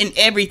is hitting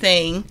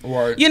everything,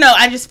 right. You know,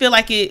 I just feel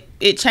like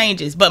it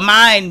changes. But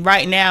mine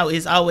right now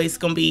is always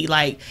going to be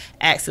like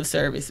acts of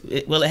service.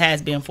 It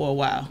has been for a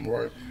while.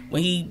 Right.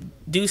 When he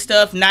do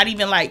stuff, not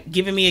even like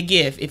giving me a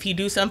gift. If he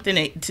do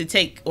something to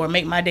take or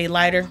make my day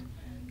lighter,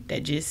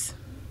 that just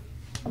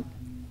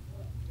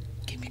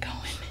get me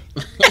going. I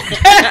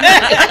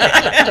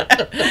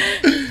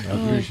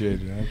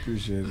appreciate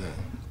that.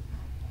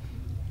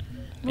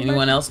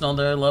 Anyone else know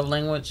their love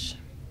language?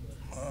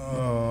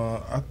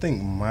 I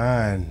think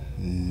mine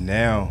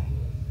now.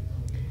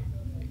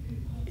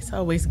 It's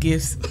always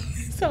gifts.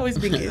 It's always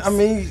been gifts. I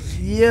mean,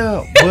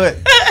 yeah, but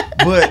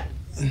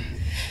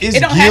it's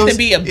it don't have to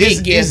be a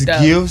big gift, it's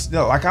though. Gifts.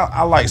 No, like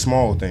I like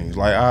small things.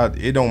 Like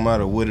it don't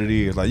matter what it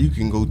is. Like you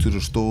can go to the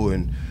store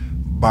and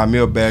buy me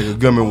a bag of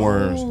gummy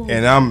worms,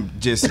 and I'm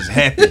just as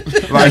happy.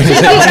 Like,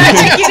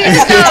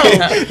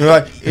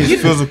 like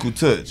it's physical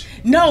touch.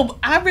 No,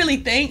 I really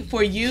think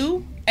for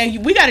you,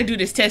 and we got to do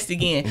this test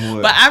again.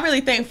 What? But I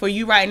really think for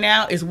you right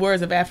now is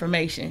words of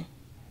affirmation.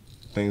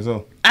 Think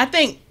so? I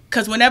think.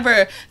 Cause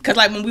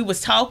like when we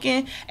was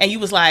talking and you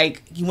was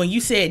like, when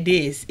you said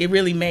this, it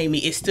really made me.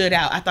 It stood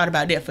out. I thought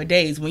about that for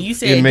days. When you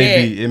said it may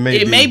that, be.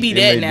 It may be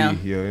that now.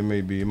 Yeah, it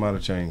may be. It might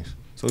have changed.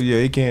 So yeah,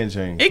 it can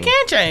change. It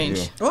can change.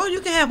 Yeah. Or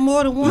you can have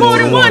more than one. More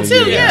than one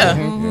too. Yeah.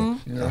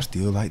 Mm-hmm. I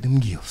still like them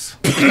gifts.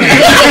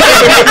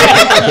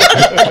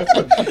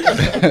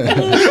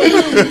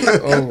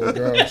 Oh my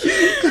gosh.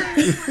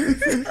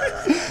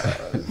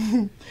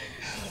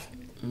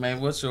 Man,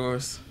 what's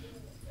yours?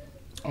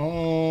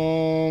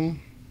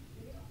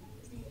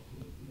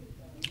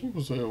 What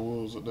was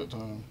that at that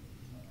time?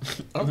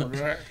 I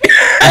forgot.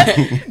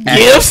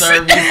 Gifts.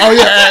 Oh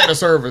yeah, act of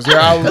service. Yeah,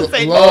 I love the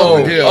gift.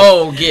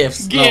 Oh,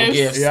 gifts. No, Gifts.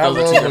 gifts. Yeah, I Those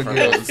are two love the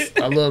different ones. gifts.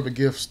 I love the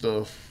gift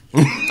stuff.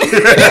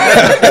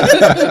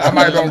 I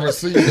might don't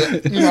receive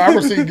it. You know, I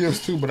receive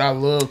gifts too, but I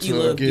love to You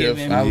love give.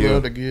 giving. I Yeah.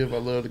 love to give. I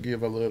love to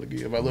give. I love to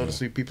give. I love to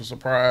see people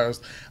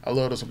surprised. I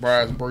love to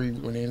surprise Bree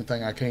with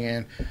anything I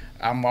can.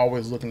 I'm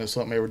always looking at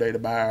something every day to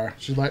buy her.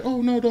 She's like,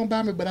 "Oh no, don't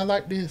buy me, but I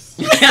like this."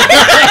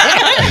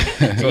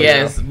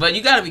 Yes, but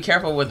you got to be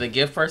careful with the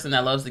gift person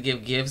that loves to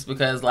give gifts,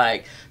 because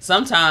like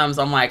sometimes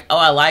I'm like, oh,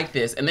 I like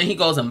this, and then he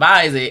goes and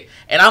buys it,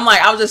 and I'm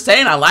like, I was just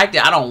saying I liked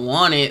it, I don't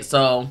want it.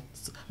 So,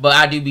 but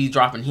I do be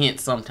dropping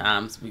hints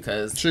sometimes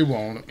because She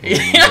won't.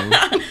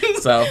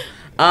 It. so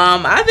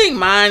I think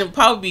mine would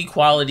probably be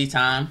quality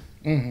time.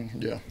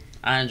 Yeah.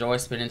 I enjoy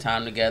spending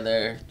time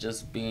together,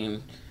 just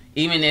being,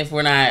 even if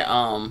we're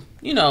not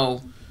you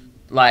know,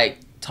 like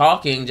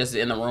talking, just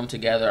in the room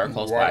together or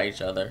close by Right.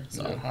 each other.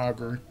 So Yeah, I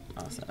agree.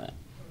 I'll say that.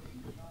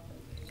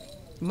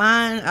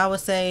 Mine, I would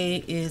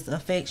say, is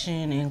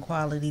affection and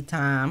quality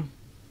time.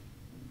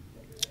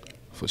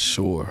 For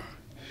sure.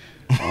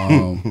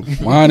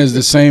 Mine is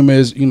the same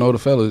as, you know, the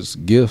fellas,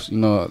 gifts, you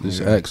know,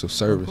 just acts of Of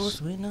service.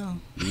 course, we know.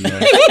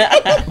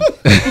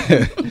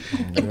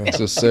 Acts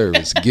of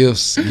service.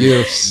 Gifts.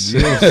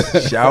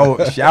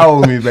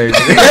 Shower me, baby.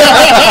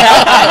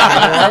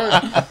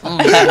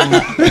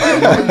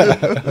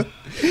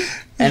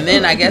 And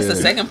then I guess the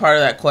second part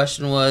of that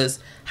question was,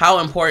 how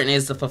important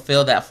is to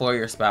fulfill that for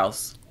your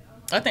spouse?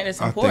 I think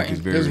that's I important. think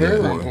it's very, It's very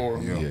important.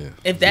 important. Yeah.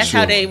 If that's Sure.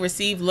 how they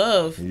receive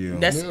love, Yeah.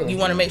 that's Yeah. you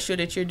want to make sure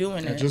that you're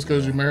doing that. Just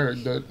because you're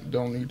married, that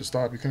don't need to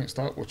stop. You can't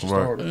stop what you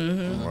Right.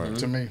 started. Right.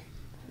 To me,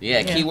 Yeah,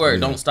 Yeah. keyword,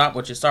 Yeah. don't stop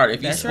what you started.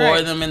 If you That's spoil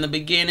right. them in the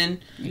beginning,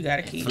 You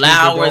gotta keep.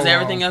 flowers, going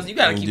everything on. else, you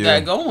got to keep Yeah.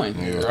 that going,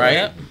 Yeah. right?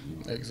 Yep.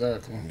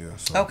 exactly. Yeah.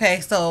 So.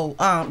 Okay, so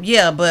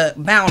yeah,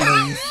 but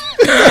boundaries.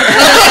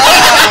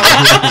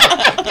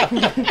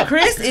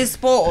 Chris is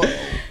spoiled,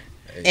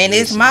 and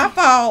it's my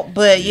fault.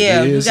 But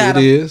yeah, It you is, gotta.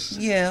 it is.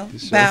 Yeah,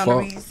 It's your fault.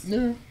 boundaries.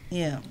 Yeah,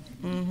 Yeah.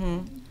 Mm-hmm.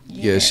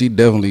 Yeah, she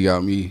definitely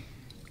got me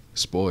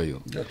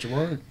spoiled. got you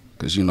right.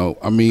 Cause you know,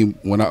 I mean,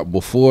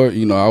 before,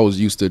 you know, I was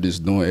used to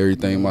just doing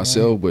everything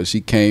myself, but she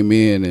came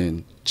in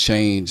and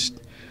changed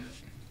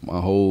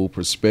my whole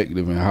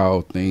perspective and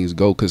how things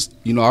go. Cause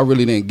you know, I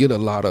really didn't get a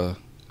lot of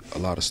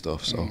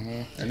stuff. So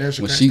And then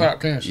she when can't she, stop,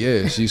 can she?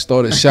 yeah, she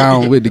started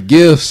showering with the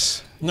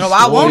gifts. No,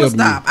 I want to Spoiled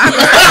me. stop.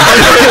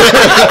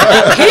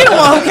 He the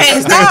one who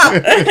can't stop.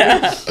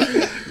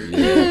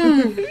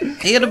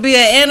 It'll be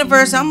an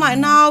anniversary. I'm like,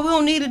 no, we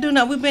don't need to do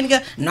nothing. We've been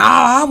together. No,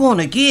 I want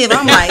to give.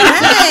 I'm like,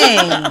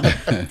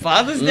 dang.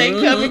 Father's Day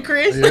coming,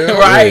 Chris. Yeah.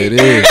 Yeah, it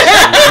is.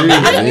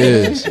 It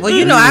is. Well,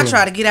 you know, I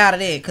try to get out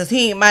of that because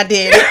he ain't my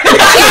daddy.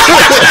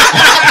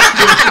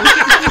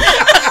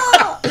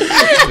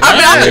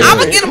 I'm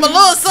going to get him a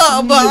little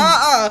something,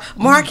 but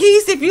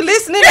Marquise, if you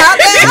listening out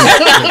there,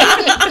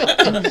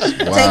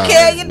 take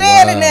care of your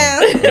daddy now.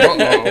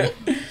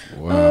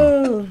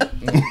 Wow.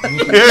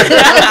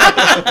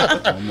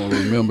 I'm gonna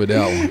remember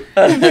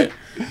that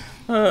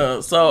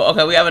one. So,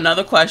 okay, we have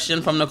another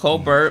question from Nicole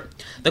Burt.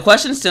 The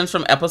question stems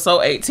from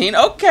episode 18.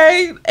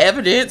 Okay,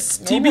 evidence,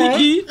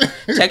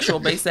 TBE,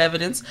 textual-based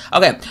evidence.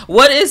 Okay,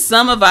 what is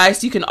some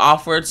advice you can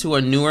offer to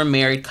a newer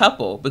married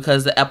couple?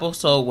 Because the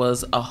episode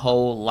was a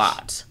whole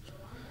lot.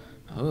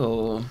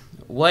 Oh,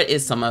 what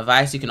is some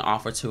advice you can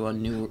offer to a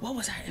What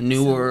was our episode?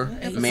 newer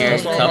married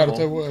That's all I gotta tell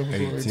couple? you, what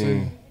episode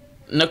 18.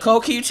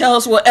 Nicole, can you tell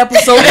us what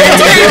episode 18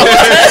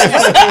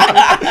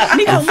 I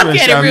need to look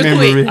at it real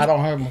quick. I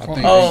don't have my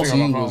phone. Oh. She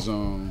got my 18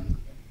 phone.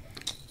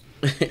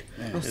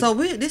 was So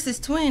this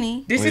is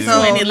 20. This is So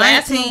 20.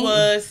 Last 19, one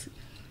was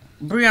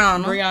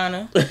Brianna.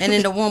 Brianna. And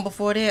then the one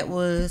before that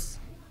was...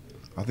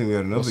 I think we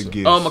had another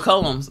gift. Oh,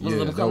 McCollum's. Was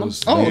Yeah, it that McCollum's?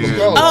 was- Oh, Yeah. let's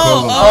go.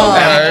 Oh,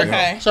 okay. Okay.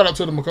 Okay. Shout out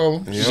to the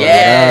McCollum. Yeah.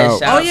 Yeah, out.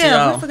 shout Oh, out to yeah.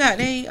 y'all. We forgot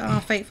they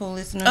faithful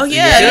listeners. Oh,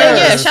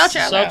 yeah. Shout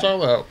y'all Shout out.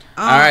 y'all out.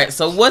 All right,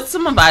 so what's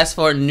some advice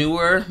for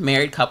newer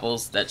married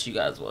couples that you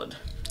guys would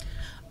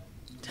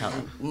tell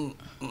them?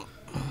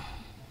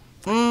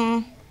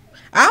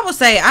 I would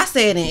say, I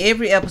say it in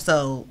every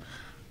episode.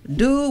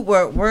 Do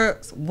what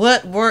works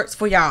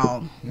for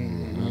y'all.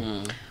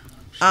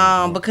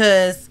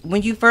 Because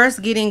when you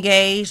first get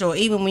engaged or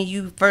even when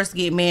you first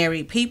get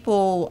married,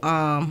 people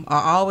are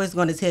always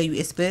going to tell you,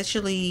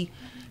 especially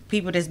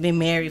people that's been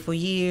married for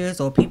years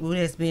or people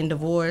that's been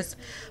divorced,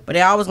 but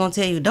they're always going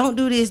to tell you, don't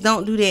do this,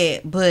 don't do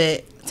that.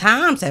 But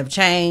times have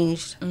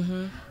changed.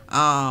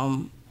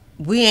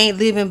 We ain't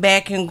living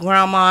back in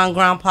grandma and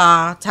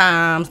grandpa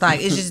times.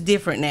 Like, it's just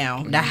different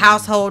now. The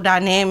household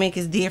dynamic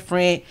is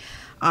different.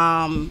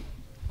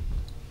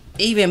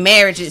 Even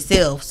marriage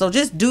itself. So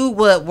just do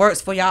what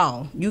works for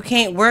y'all. You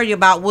can't worry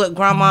about what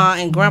grandma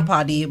and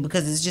grandpa did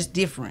because it's just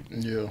different.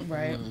 Yeah.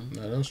 Right.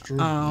 No, that's true.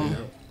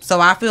 So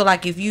I feel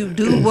like if you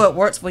do what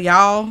works for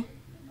y'all,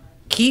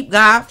 keep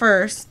God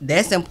first.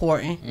 That's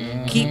important.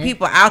 Keep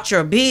people out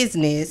your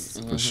business.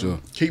 for sure.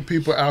 Keep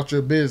people out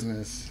your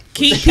business.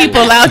 Keep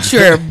people out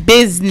your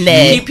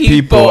business. Keep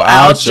people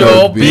out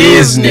your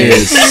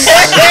business.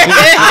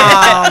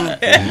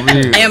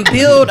 And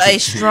build a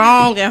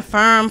strong and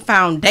firm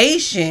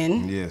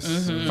foundation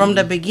Yes. from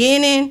the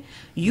beginning.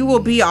 You will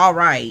be all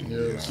right.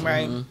 Yes.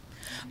 Right.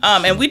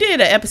 And we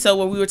did an episode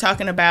where we were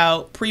talking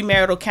about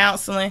premarital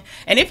counseling.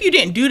 And if you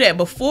didn't do that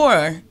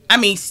before, I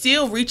mean,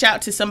 still reach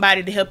out to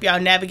somebody to help y'all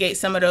navigate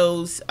some of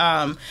those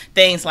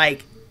things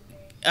like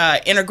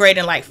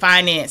integrating like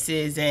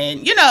finances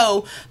and, you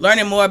know,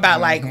 learning more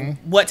about like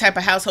what type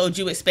of household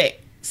you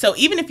expect. So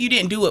even if you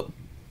didn't do it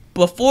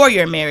before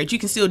your marriage, you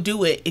can still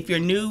do it if you're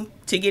new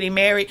to getting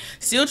married.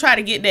 Still try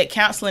to get that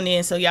counseling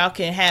in so y'all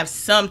can have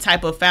some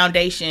type of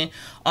foundation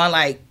on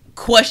like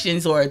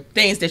questions or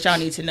things that y'all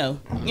need to know.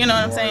 You know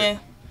what I'm saying?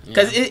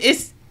 Because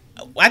it's,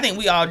 I think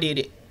we all did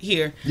it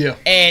here. Yeah.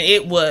 And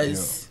it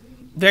was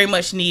very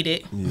much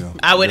needed. Yeah.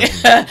 I would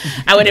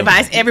I would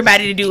advise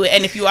everybody to do it.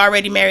 And if you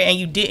already married and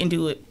you didn't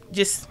do it,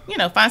 just, you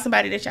know, find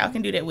somebody that y'all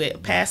can do that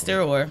with,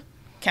 pastor or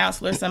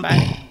counselor,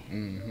 somebody.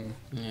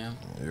 Yeah.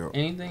 Yep.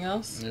 Anything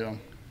else? Yeah.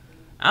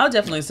 I would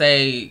definitely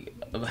say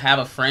have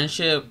a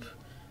friendship,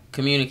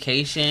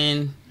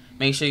 communication.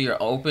 Make sure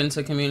you're open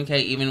to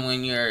communicate, even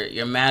when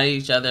you're mad at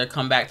each other.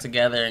 Come back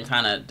together and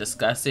kind of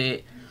discuss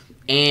it.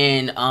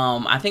 And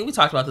I think we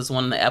talked about this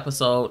one in the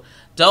episode.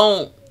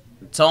 Don't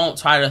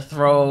try to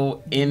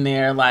throw in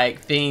there like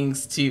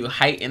things to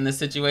heighten the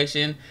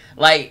situation.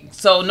 Like,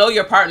 so know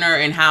your partner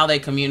and how they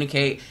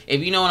communicate.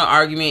 If you know in an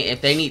argument,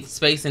 if they need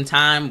space and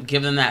time,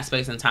 give them that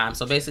space and time.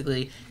 So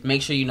basically,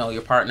 make sure you know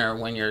your partner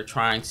when you're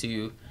trying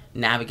to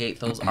navigate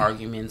those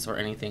arguments or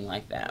anything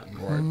like that.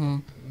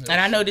 And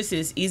I know this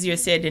is easier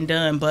said than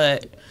done,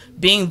 but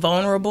being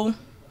vulnerable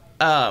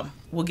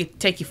will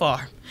take you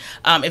far.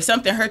 If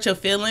something hurts your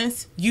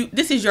feelings,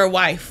 this is your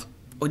wife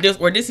or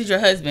this is your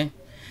husband.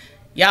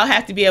 Y'all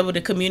have to be able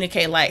to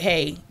communicate like,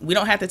 hey, we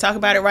don't have to talk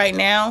about it right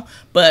now,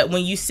 but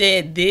when you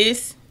said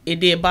this, it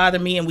did bother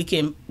me, and we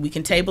can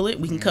table it.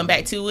 We can come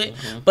back to it.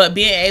 But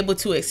being able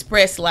to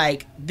express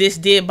like, this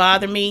did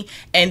bother me,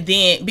 and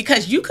then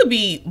because you could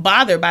be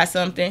bothered by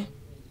something,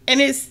 and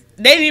they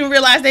didn't even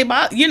realize they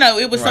bothered. You know,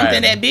 it was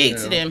something that big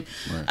to them.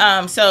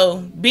 Right.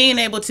 So being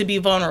able to be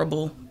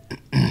vulnerable,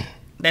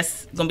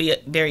 that's gonna be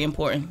very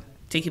important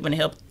to keep in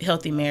a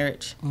healthy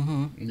marriage.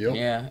 Yep.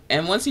 Yeah.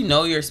 And once you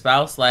know your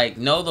spouse, like,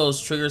 know those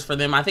triggers for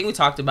them. I think we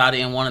talked about it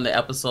in one of the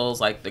episodes,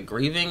 like the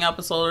grieving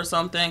episode or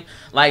something.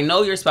 Like,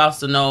 know your spouse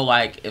to know,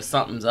 like, if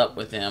something's up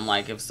with them,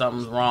 like if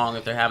something's wrong,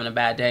 if they're having a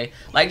bad day.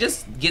 Like,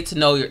 just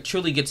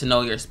truly get to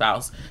know your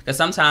spouse. Because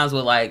sometimes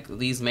with like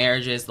these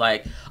marriages,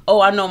 like,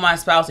 oh, I know my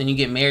spouse, and you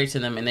get married to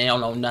them and they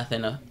don't know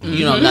nothing,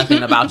 you know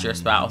nothing about your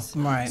spouse.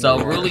 Right.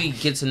 So really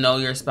get to know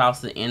your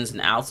spouse, the ins and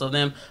outs of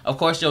them. Of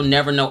course, you'll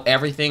never know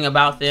everything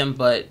about them,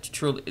 but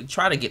truly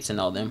try to get to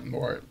know them.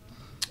 Right.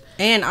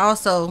 And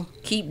also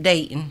keep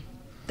dating.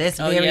 That's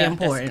very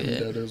important. That's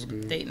That is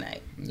good. Date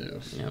night.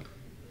 Yes. Yep.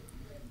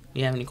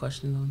 You have any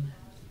questions on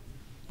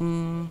that?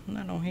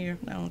 Not on here.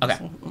 Not on Okay.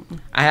 this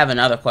one. I have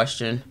another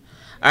question.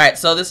 All right,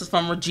 so this is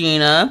from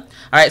Regina.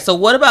 All right, so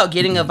what about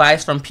getting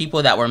advice from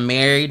people that were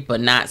married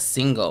but not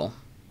single?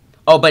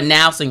 Oh, but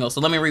now single. So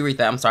let me reread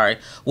that. I'm sorry.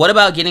 What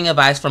about getting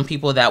advice from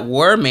people that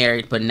were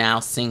married but now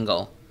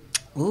single?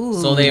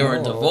 Ooh. So they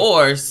were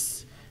divorced.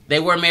 They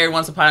were married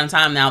once upon a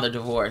time. Now they're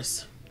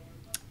divorced.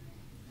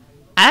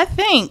 I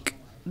think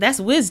that's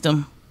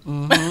wisdom.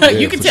 Yeah,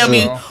 You can for tell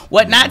me sure.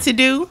 what not to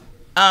do.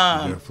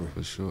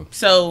 For sure.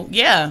 So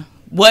yeah,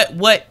 what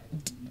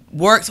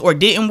works or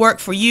didn't work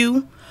for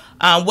you,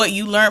 what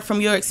you learned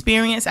from your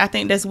experience, I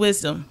think that's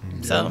wisdom.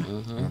 So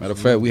Matter of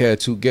fact, we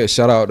had two guests.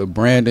 Shout out to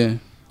Brandon,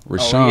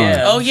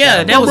 Rashawn. oh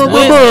yeah, that was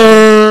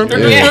wisdom.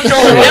 Yeah. That was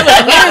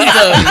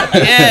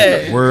wisdom.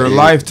 Yeah. Word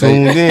Life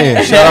tuned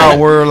in. Shout out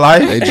Word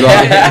Life. They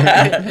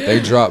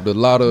dropped a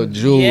lot of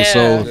jewels. Yeah, so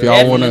if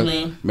y'all want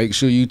definitely. to make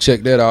sure you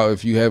check that out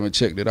if you haven't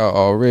checked it out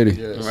already.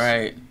 Yes.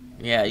 Right.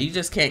 Yeah, you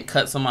just can't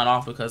cut someone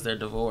off because they're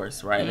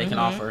divorced, right? They can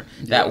offer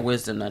that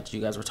wisdom that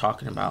you guys were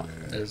talking about.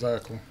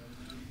 Exactly.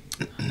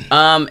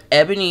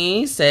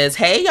 Ebony says,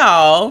 "Hey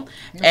y'all,"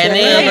 and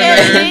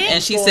then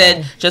and she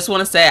said, "Just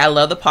want to say I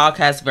love the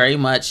podcast very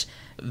much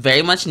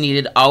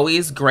needed.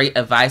 Always great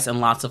advice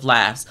and lots of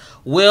laughs.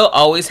 Will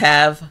always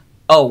have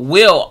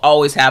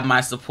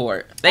my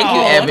support. Thank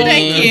you, Ebony.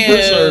 Thank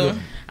you.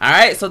 All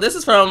right, so this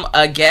is from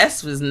a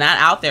guest who's not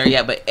out there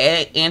yet, but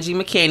Angie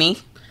McKinney.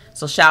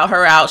 So shout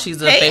her out.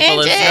 She's a faithful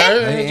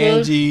listener. Hey,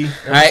 Angie.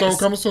 Episode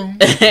coming soon.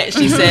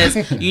 She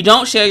says, you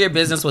don't share your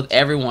business with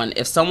everyone.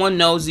 If someone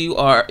knows you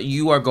are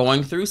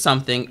going through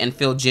something and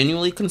feel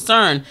genuinely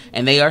concerned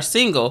and they are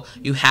single,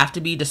 you have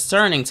to be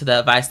discerning to the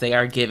advice they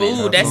are giving.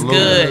 Ooh, that's Absolutely.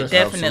 good.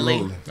 Definitely.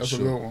 Absolutely. That's a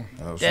good one.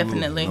 Absolutely.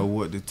 Definitely. Know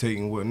what to take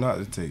and what not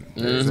to take.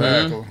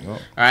 Exactly. Yep. All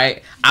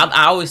right.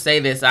 I always say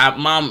this.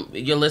 Mom,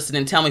 you're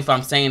listening. Tell me if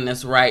I'm saying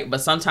this right.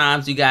 But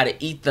sometimes you got to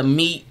eat the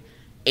meat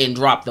and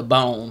drop the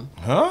bone.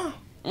 Huh?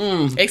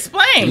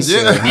 Explain.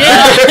 Yeah.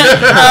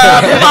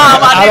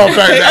 I don't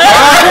think that.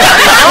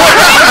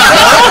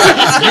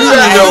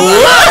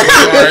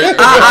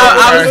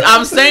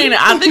 I'm saying it.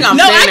 I think I'm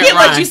No, saying I it get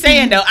right. what you're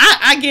saying though.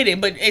 I get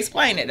it, but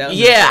explain it though.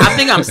 Yeah, I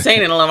think I'm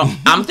saying it a little.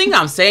 I'm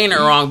saying it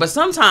wrong. But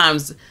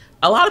sometimes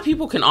a lot of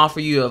people can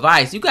offer you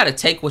advice. You got to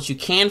take what you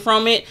can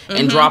from it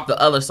and drop the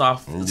other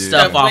stuff off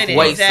With it,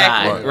 wayside,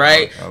 exactly.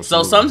 right? Absolutely.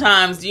 So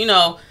sometimes, you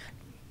know,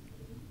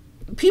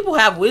 people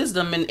have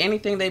wisdom in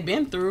anything they've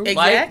been through.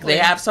 Like, Exactly. they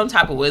have some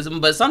type of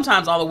wisdom, but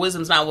sometimes all the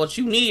wisdom's not what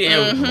you need,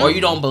 and, or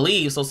you don't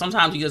believe. So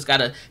sometimes you just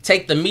gotta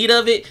take the meat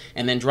of it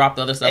and then drop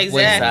the other stuff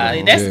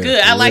Exactly. wayside. That's Yeah.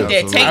 good. I like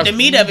that. Absolutely. Take the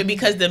meat of it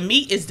because the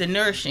meat is the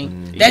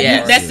nourishing. That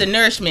Yes. that's the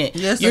nourishment.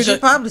 Yes, You're she go-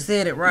 probably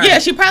said it right. Yeah,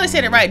 she probably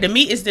said it right. The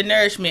meat is the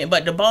nourishment,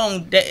 but the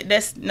bone,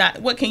 that's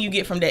not. What can you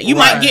get from that? You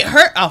might Right. get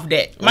hurt off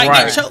that. Might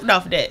Right. get choked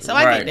off that. So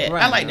I Right. get that.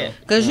 Right. I like that.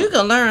 Because you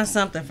can learn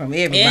something from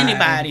everybody.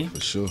 Anybody.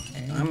 For sure.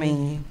 I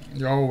mean,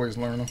 You're always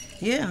learning.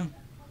 yeah.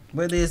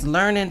 Whether it's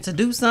learning to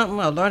do something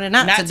or learning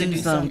not to do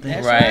something.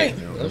 That's Right.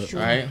 That's true.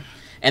 Right.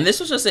 And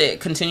this was just a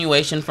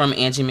continuation from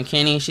Angie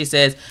McKinney. She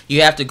says,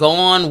 you have to go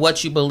on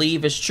what you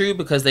believe is true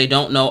because they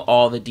don't know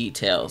all the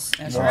details.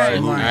 That's Right.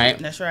 right. Right.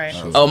 That's right.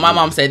 Oh, my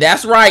mom said,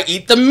 that's right.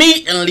 Eat the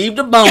meat and leave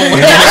the bone.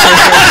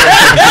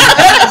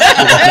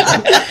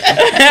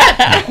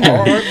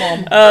 All right,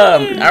 mom.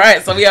 All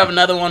right. So we have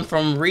another one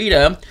from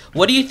Rita.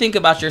 What do you think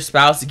about your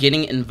spouse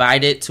getting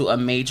invited to a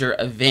major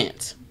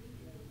event?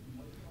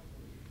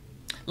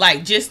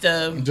 Like just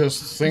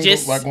Just single,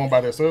 Just- like going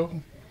by themselves.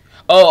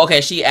 Oh,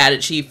 okay. She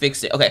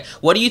fixed it. Okay.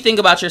 What do you think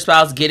about your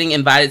spouse getting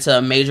invited to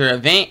a major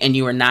event and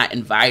you were not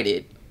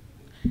invited?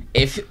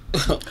 If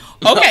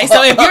okay,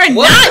 so if you're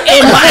not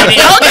invited,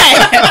 okay.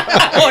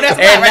 Oh, that's and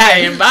not not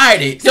right.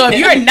 invited. So if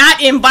you're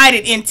not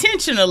invited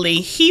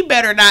intentionally, he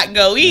better not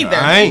go either.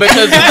 I ain't.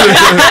 because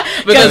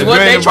You what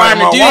they ain't trying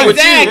to inviting do my with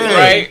wife. you, Exactly.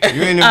 right?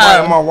 You ain't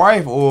inviting my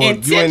wife, or you ain't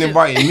intention-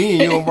 inviting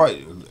me, and you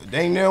invite.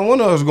 They ain't never one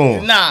of us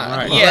going. Nah,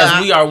 Right. yeah.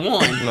 Because we are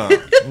one. Nah,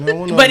 no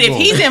one of But us if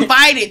going. he's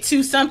invited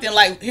to something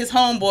like his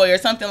homeboy or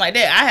something like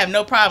that, I have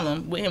no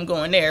problem with him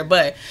going there.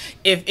 But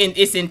if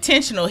it's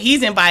intentional,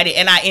 he's invited,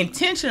 and I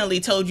intentionally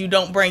told you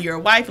don't bring your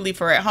wife, leave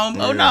her at home.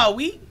 Oh no,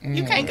 you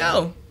can't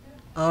go.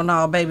 Oh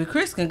no, baby,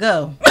 Chris can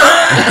go. Because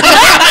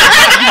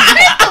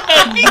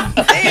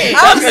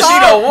she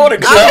don't want to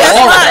go.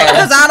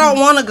 Because I don't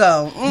want to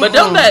go. But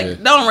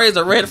don't raise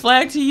a red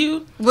flag to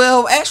you.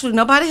 Well, actually,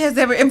 nobody has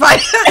ever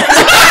invited.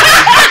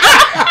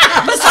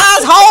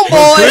 Besides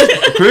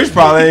homeboy. Chris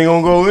probably ain't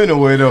gonna go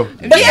anyway though.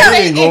 But He yeah,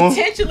 ain't they going.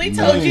 intentionally He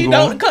told ain't you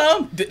going. don't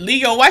come.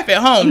 Leave your wife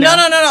at home. No,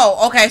 now. no.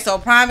 Okay, so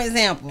prime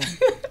example.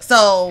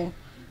 So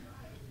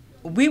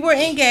we were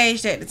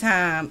engaged at the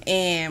time,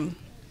 and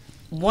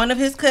one of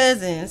his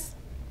cousins.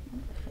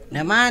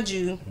 Now, mind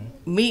you,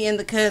 me and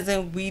the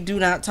cousin, we do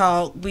not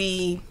talk.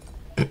 We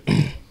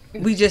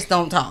just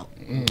don't talk.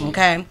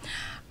 Okay.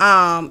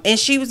 And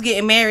she was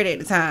getting married at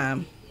the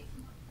time.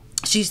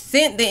 She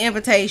sent the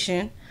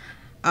invitation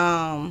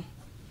to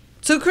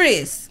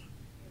Chris.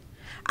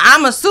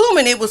 I'm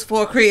assuming it was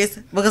for Chris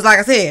because, like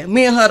I said,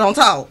 me and her don't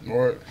talk.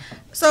 Right.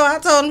 So I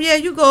told him, yeah,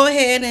 you go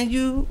ahead and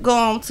you go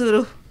on to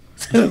the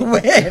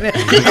wedding.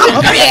 I'm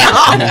gonna be at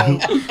home.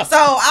 So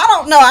I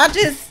don't know.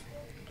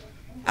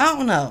 I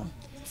don't know.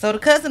 So the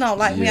cousin don't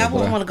like me. Yeah, I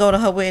wouldn't but want to go to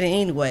her wedding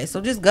anyway.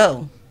 So just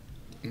go.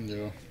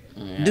 Yeah.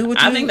 Do what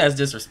I you- think that's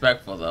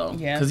disrespectful though.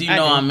 Yeah, Because you I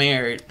know do. I'm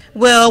married.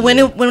 Well,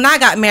 when I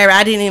got married,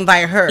 I didn't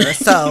invite her.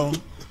 So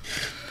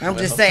I'm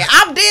just saying,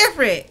 I'm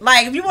different.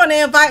 Like if you want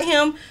to invite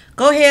him,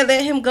 go ahead,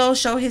 let him go,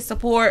 show his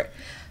support,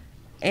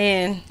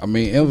 and I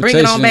mean, bring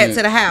it on back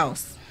to the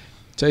house.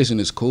 invitation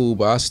is cool,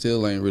 but I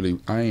still ain't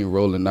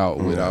rolling out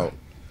No.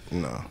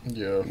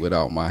 Yeah.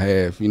 without my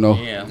half, you know?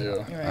 Yeah.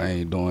 Yeah. I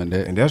ain't doing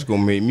that. And that's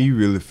gonna make me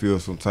really feel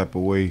some type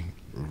of way,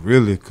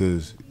 really,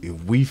 cause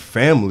if we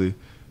family,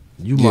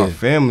 you my Yeah.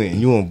 family, and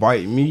you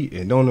invite me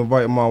and don't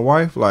invite my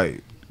wife,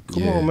 like,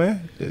 come Yeah. on,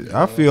 man.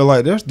 I feel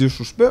like that's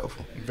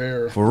disrespectful,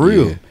 Very. for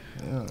real. Yeah.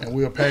 And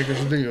we'll package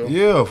the deal.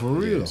 Yeah, for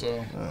real.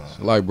 So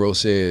Like bro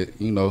said,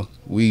 you know,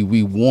 we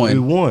won. We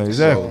won,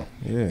 exactly.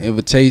 Yeah.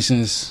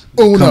 Invitations.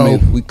 Oh, no.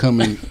 We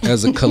coming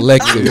as a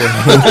collective.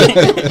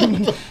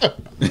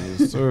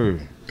 Yes, sir.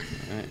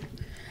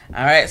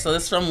 All right, so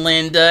this is from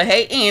Linda.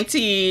 Hey,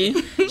 Auntie.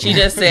 She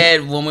just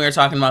said when we were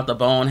talking about the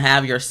bone,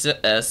 have your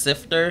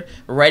sifter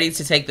ready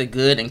to take the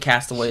good and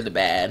cast away the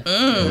bad.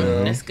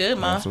 That's good,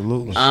 ma.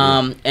 Absolutely.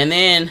 And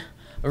then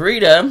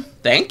Rita,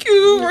 thank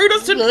you, Rita,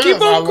 to Yeah,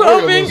 keep on my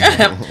coming.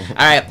 loyalist. All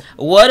right,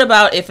 what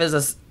about if it's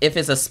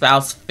a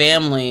spouse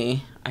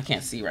family? I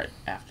can't see right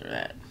after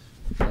that,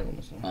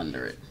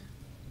 under it.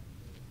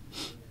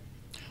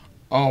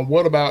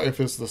 what about if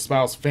it's the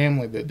spouse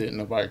family that didn't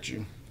invite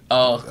you?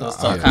 Oh,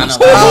 so Yeah. kind of.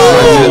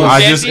 I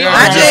just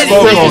I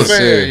spoke just- on it.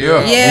 said,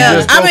 Yeah. Yeah,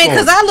 just I spoke mean, on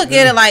because it. I look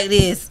at it like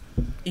this.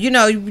 You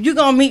know, you're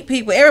going to meet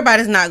people.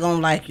 Everybody's not going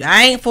to like you.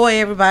 I ain't for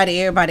everybody.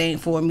 Everybody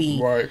ain't for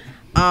me. Right.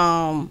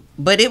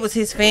 But it was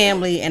his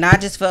family, and I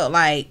just felt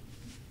like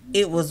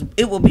it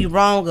would be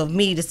wrong of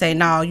me to say,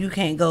 no, you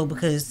can't go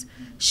because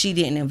she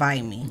didn't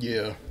invite me.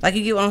 Yeah. Like,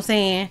 you get what I'm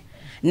saying?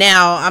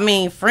 Now, I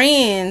mean,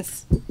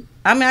 friends,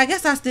 I mean, I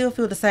guess I still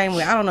feel the same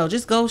way. I don't know.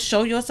 Just go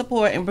show your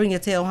support and bring your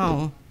tail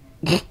home.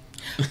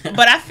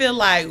 But I feel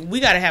like we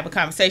got to have a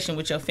conversation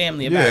with your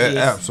family about Yeah, this.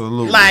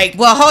 absolutely. Like,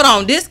 Well, hold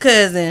on. This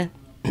cousin,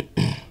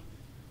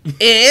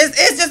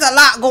 it's just a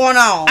lot going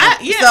on. I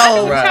know So,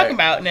 what you're Right. talking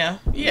about now.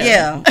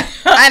 yeah.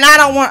 And I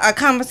don't want a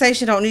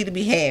conversation don't need to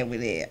be had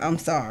with it. I'm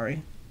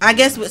sorry. I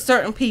guess with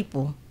certain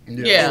people,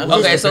 Yeah. it just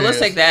Okay, so let's depends.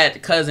 take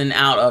that cousin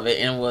out of it,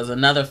 and it was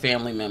another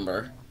family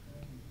member.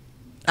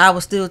 I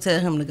would still tell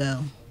him to go.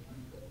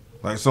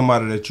 Like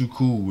somebody that you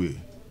cool with.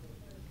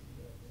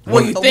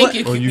 Well, you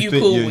think Or you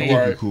think cool you with. think you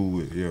Right. cool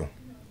with, yeah.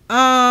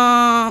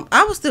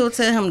 I would still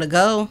tell him to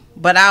go,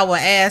 but I would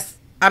ask.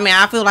 I mean,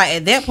 I feel like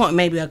at that point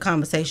maybe a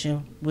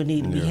conversation would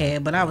need to be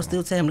had, but I would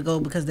still tell him to go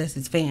because that's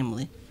his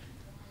family.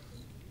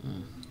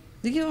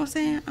 You get what I'm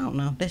saying? I don't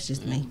know. That's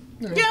just me.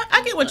 Yeah,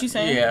 I get what you're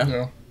saying. Yeah,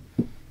 Yeah.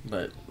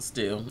 but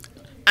still,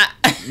 I,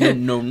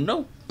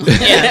 no.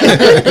 yeah.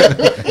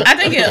 I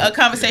think a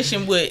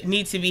conversation would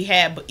need to be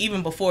had, but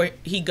even before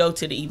he go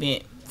to the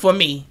event. For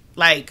me,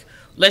 like,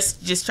 let's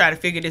just try to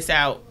figure this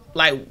out.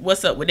 Like,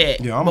 what's up with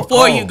that? Yeah, I'ma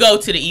before call. you go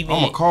to the event.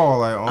 I'm gonna call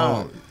like,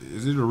 Oh.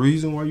 is it a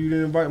reason why you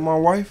didn't invite my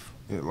wife?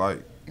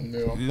 Like,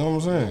 Yeah. you know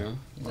what I'm saying?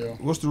 Yeah.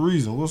 What's the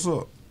reason? What's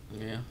up?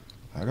 Yeah.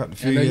 I got to And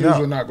figure they it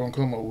usually out. not gonna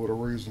come up with a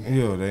reason.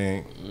 Yeah, they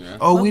ain't. Yeah.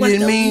 Oh, we What's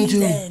didn't the mean to.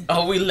 reason?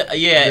 Oh, it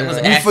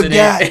was We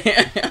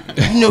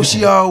accident. You know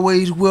she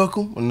always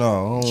welcome.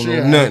 No, I don't She know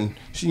ain't. nothing.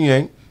 She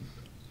ain't.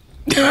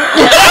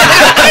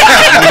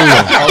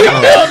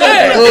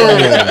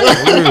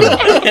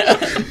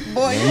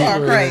 Boy, you are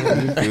crazy.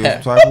 Feel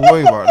some type of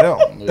way about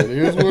that one. It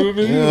is what it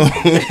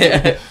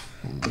is.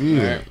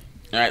 Yeah.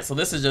 All right, so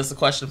this is just a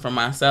question for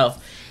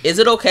myself. Is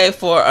it okay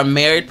for a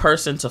married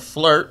person to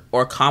flirt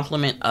or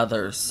compliment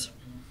others?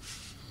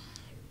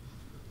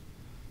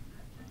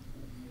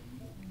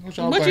 What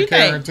y'all What think, you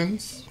think?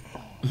 Carringtons?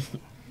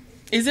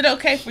 Is it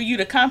okay for you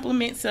to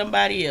compliment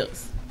somebody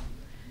else?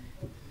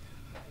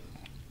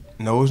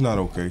 No, it's not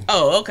okay.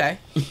 Oh, okay.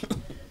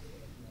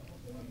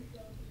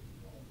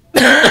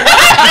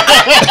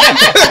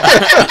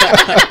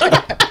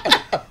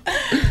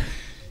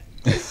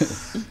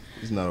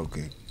 It's not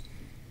okay.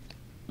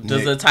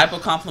 Does the type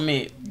of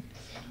compliment,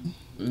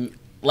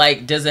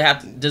 like, does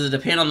it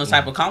depend on the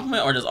type of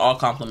compliment, or does all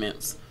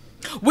compliments?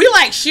 We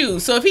like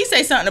shoes, so if he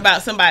say something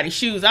about somebody's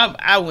shoes,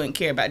 I wouldn't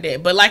care about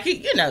that. But like,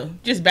 you know,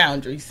 just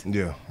boundaries.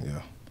 Yeah,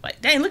 yeah, Like,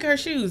 dang, look at her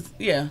shoes.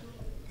 Yeah,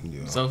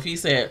 yeah. So if he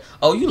said,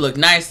 "Oh, you look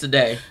nice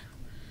today,"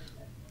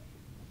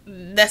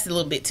 that's a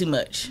little bit too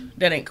much.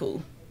 That ain't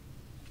cool.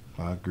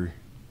 I agree.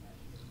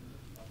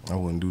 I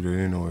wouldn't do that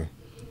anyway.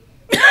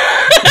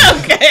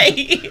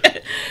 Okay.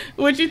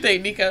 What you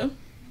think, Nico?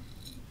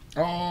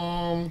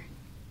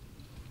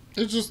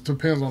 It just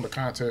depends on the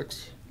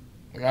context.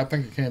 Like, I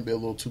think it can be a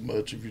little too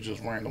much if you're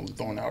just randomly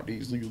throwing out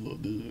these. You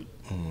look good.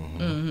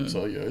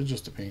 So yeah, it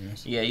just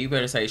depends. yeah, you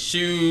better say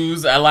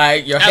shoes. I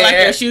like your I hair. like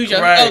your shoes.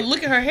 Right. Oh,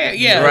 look at her hair.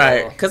 Yeah.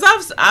 Right, because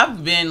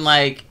I've been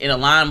like in a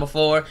line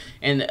before,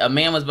 and a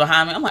man was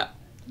behind me. I'm like,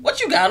 "What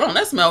you got on?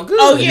 That smell good."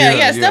 Oh yeah, Yeah,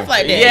 yeah, stuff yeah.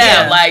 like that.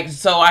 yeah, like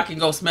so I can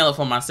go smell it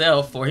for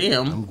myself for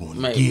him. I'm going to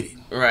Maybe. get it.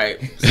 Right,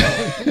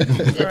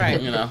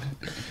 right. you know,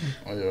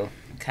 Oh yeah.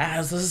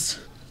 Kaisers.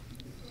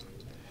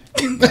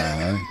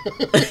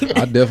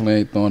 I definitely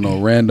ain't throwing no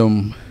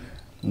random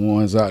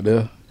ones out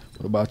there.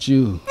 What about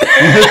you?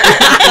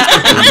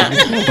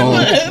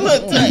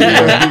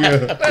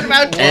 What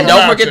about you? And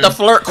don't forget the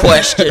flirt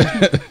question.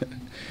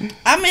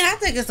 I mean, I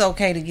think it's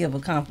okay to give a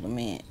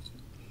compliment.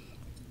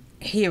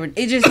 Here,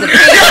 it just depends.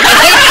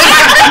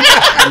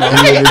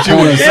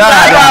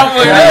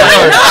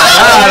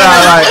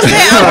 I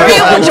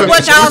agree with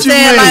what y'all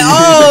said. Like,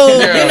 oh,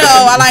 you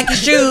know, I like your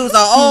shoes, or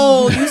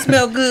oh, you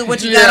smell good.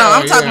 What you got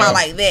on? I'm talking about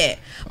like that.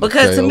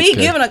 Because to me,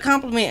 Okay. giving a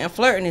compliment and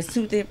flirting is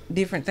two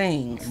different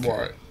things.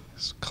 Right.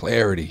 It's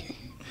clarity.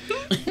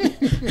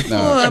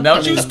 Nah.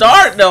 Don't you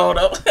start though.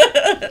 All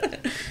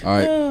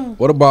right.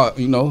 What about,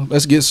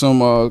 let's get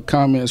some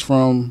comments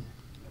from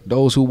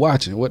those who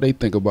watching. What they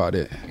think about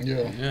that.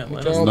 Yeah. let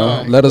What us y'all know.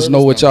 think? Let us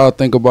know what y'all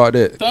think about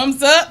that.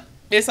 Thumbs up.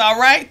 It's all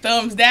right.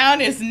 Thumbs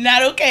down. It's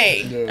not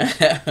okay.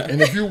 Yeah.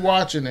 And if you're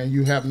watching and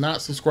you have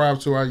not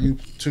subscribed to our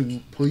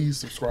YouTube, please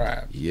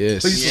subscribe.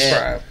 Yes. Please Yeah.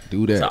 subscribe.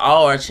 Do To that.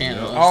 all our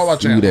channels. All our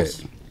Do channels.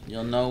 that.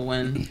 You'll know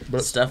when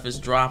But- stuff is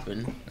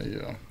dropping.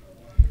 Yeah.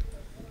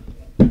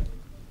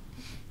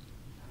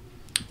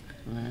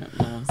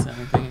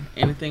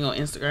 Anything on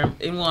Instagram?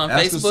 Anyone on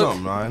Ask us Facebook?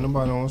 something. Nah, ain't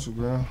nobody on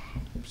Instagram.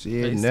 She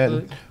ain't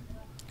nothing. Facebook.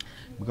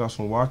 We got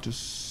some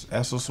watchers.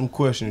 Ask us some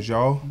questions,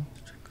 y'all.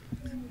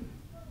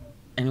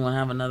 Anyone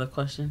have another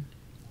question?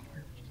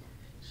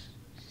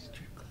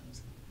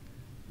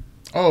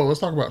 Oh, let's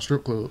talk about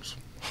strip clubs.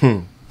 Hmm.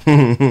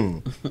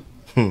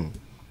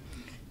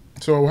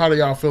 So, how do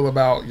y'all feel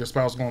about your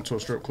spouse going to a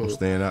strip I'm club?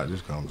 staying out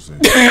this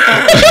conversation.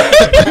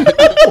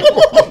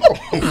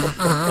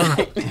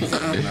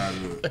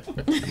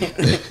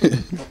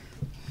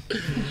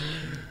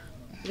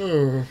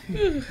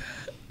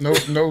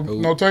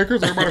 No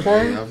takers. Everybody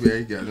quiet. I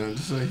ain't got nothing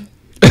to say.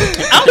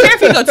 I don't care if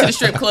he go to the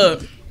strip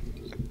club.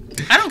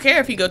 I don't care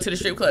if he go to the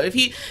strip club.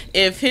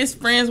 If his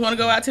friends want to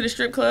go out to the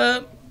strip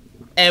club,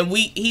 and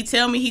he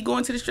tell me he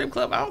going to the strip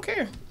club, I don't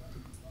care.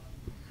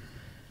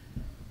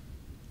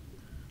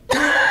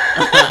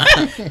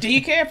 Do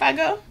you care if I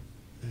go?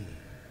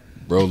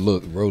 Bro,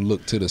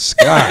 look to the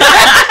sky.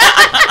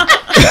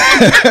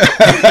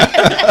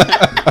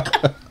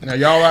 Now, Now,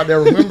 y'all out there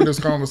remember this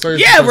conversation.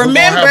 Yeah, 'cause we're gonna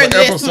remember have an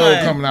this episode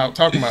one. coming out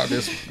talking about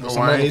this. with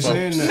some I other ain't folks.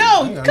 saying that.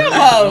 No, come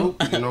on.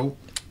 Nope.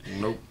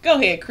 Nope. Go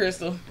ahead,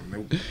 Crystal.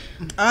 Nope.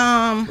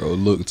 Bro,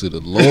 look to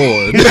the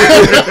Lord.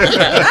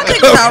 I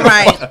think it's all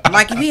right.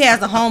 Like if he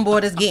has a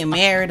homeboy that's getting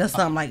married or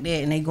something like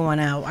that, and they going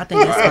out, I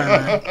think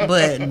that's fine.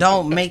 But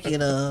don't make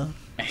it a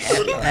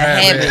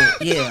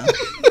habit. Yeah.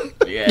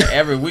 Yeah,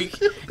 every week.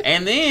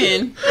 And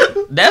then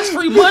that's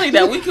free money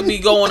that we could be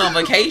going on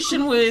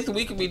vacation with.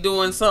 We could be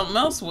doing something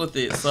else with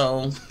it.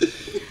 So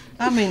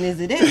I mean, is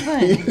it that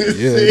funny?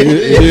 Yeah,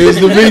 it is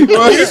to me,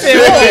 bro. He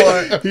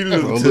said, Lord. He Bro,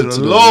 looked look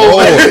to the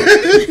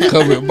Lord. Lord.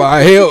 Covered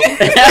by help.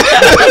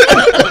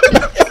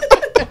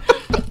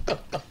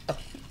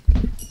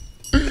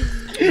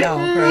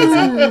 Y'all crazy.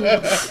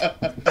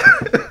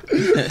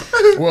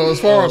 Well, as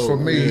far as for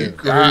me, man,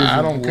 crazy,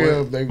 I don't boy.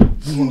 care if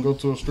you want to go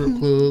to a strip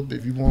club.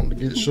 If you want to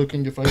get shook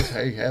in your face,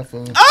 hey, have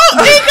fun.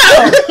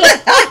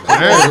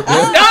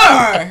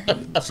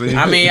 See,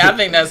 I mean, I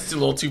think that's a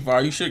little too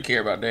far. You should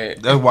care about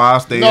that. that's why I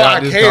stayed No, out I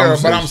this care, but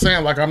conversation. I'm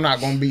saying like I'm not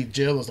gonna be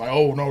jealous. Like,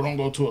 oh no, don't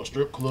go to a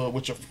strip club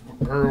with your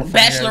girlfriend,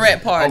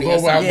 Bachelorette party Or or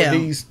go out something. Yeah.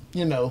 with these,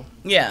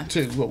 Yeah.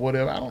 chicks, but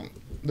whatever.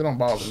 They don't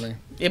bother me.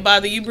 It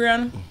bother you,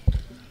 Brianna?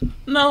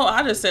 No,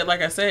 I just said,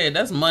 like I said,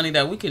 that's money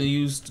that we can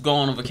use to go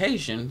on a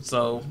vacation.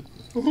 So,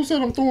 Well, who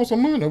said I'm throwing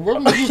some money?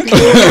 Bro? oh,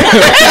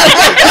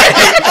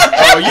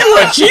 you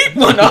a cheap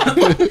one. At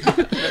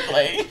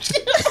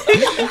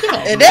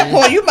that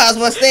point, you might as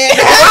well stay at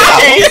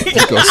home.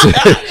 Nico said,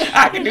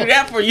 I can do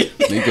that for you.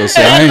 Nico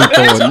said, I ain't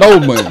throwing no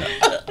money.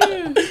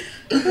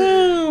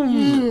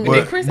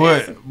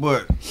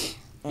 But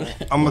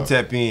I'm gonna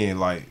tap in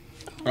like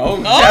Oh,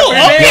 I'm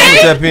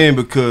gonna tap in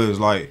because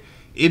like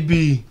it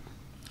be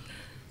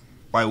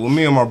like with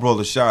me and my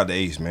brother, shout out to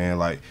Ace, man.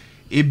 Like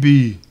it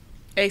be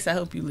Ace, I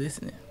hope you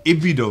listening. the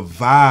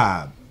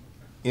vibe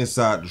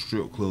inside the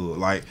strip club.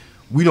 Like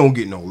we don't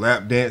get no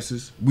lap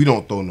dances, we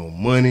don't throw no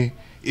money.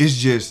 It's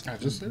just I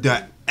just said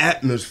the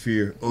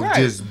atmosphere of Right.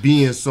 just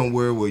being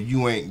somewhere where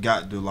you ain't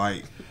got to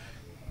like,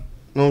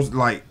 you know,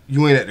 like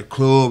you ain't at the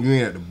club, you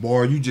ain't at the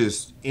bar, you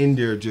just in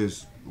there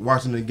just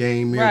watching the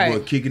game, Right.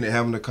 but kicking it,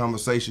 having a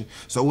conversation.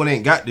 So it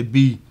ain't got to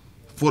be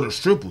for the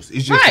strippers.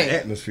 It's just Right. the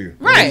atmosphere.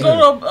 Right.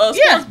 Go to a sports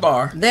Yeah.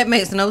 bar. That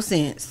makes no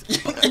sense.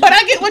 But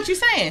I get what you're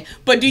saying.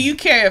 But do you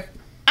care if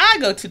I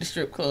go to the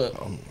strip club?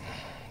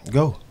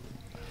 Go.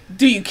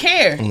 Do you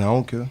care? No,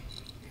 I don't care.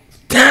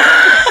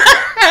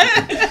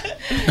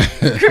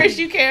 Chris,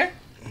 you care?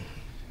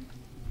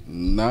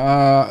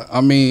 Nah,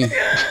 I mean,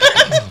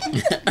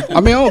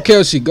 I don't care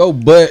if she go,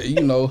 but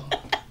I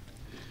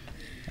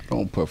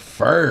don't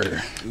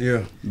prefer.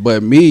 Yeah.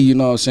 But me, you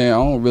know what I'm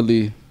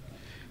saying,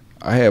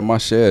 I had my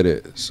share of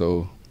that,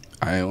 so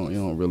I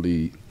don't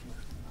really,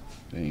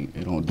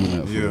 it don't do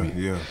nothing for Yeah, me.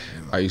 yeah.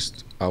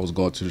 I was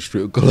going to the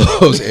strip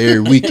clubs every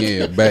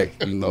weekend back,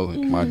 in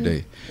my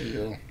day.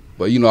 Yeah.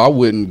 But I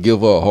wouldn't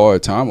give her a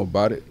hard time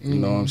about it. You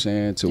know what I'm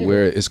saying? To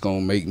where it's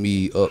gonna make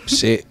me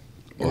upset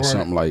or Right.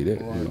 something like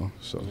that. Right.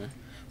 So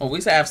Well,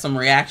 we have some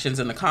reactions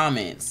in the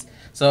comments.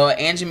 So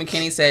Angie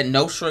McKinney said,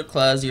 "No strip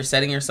clubs. You're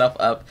setting yourself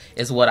up,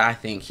 is what I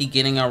think. He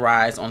getting a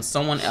rise on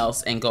someone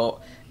else and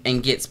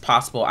gets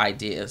possible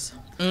ideas."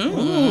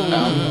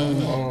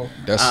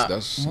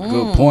 that's a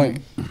good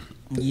point.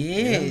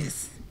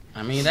 Yes.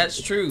 I mean, that's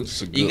true. a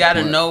good You got to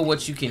point. know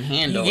what you can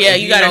handle. Yeah,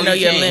 If you gotta know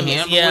you your can't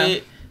limits, handle yeah.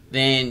 it,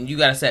 then you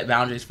got to set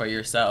boundaries for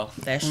yourself.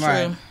 That's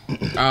Right. true.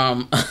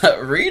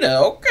 Rita,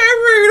 okay,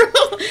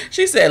 Rita.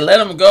 She said, "Let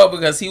him go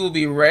because he will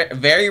be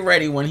very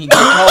ready when he gets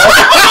home."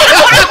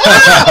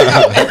 Who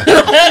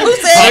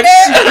said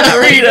that?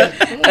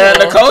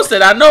 Rita. Nicole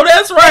said, "I know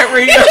that's right,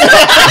 Rita."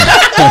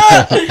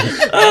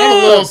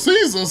 Little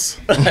Caesars.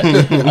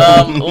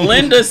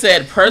 Linda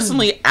said,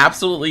 "Personally,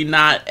 absolutely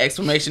not!"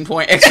 Exclamation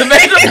point!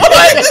 Exclamation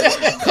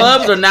point!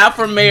 Clubs are not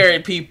for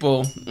married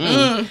people.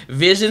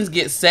 Visions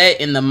get set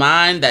in the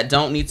mind that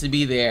don't need to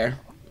be there.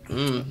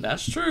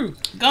 That's true.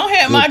 Go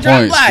ahead, Good my drop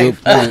points,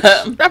 life. good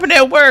points. Dropping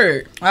that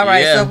word. All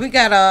right, Yeah. so we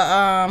got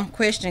a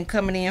question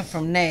coming in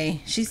from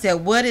Nay. She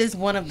said, "What is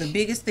one of the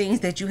biggest things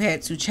that you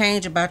had to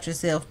change about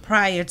yourself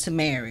prior to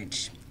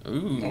marriage?"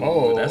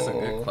 Ooh, that's a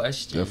good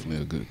question.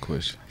 Definitely a good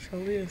question.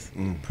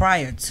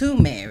 Prior to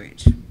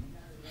marriage.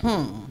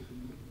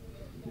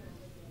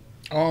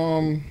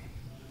 I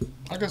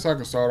guess I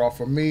can start off.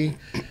 For me,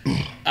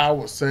 I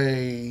would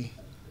say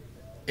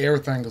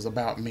everything is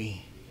about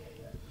me.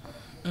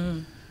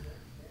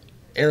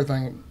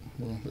 Everything,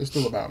 well, it's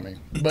still about me,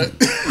 but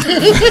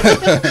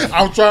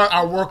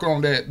I work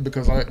on that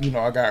because I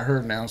got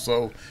hurt now,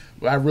 so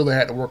I really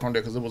had to work on that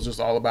because it was just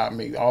all about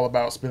me, all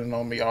about spending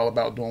on me, all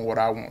about doing what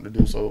I want to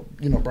do. So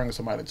bringing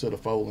somebody to the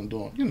fold and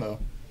doing,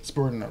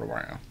 spreading it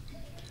around.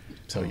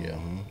 So yeah,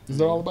 is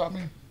that all about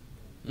me?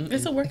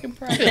 It's a work in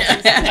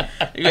progress. Yeah,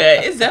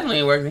 it's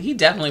definitely working. He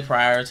definitely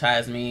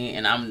prioritized me,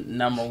 and I'm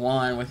number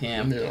one with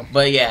him. Yeah.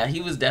 But yeah,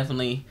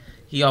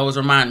 he always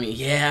remind me,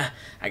 yeah,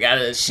 I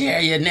gotta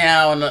share you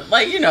now, and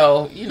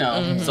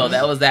So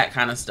that was that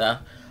kind of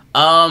stuff.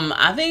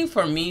 I think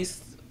for me,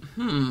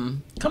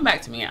 come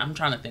back to me. I'm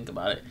trying to think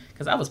about it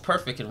because I was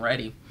perfect and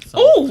ready. So.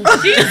 Ooh,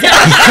 Jesus.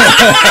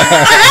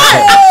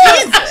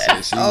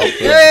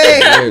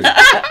 Okay.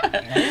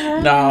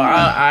 No,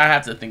 I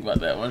have to think about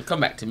that one.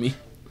 Come back to me.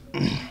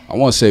 I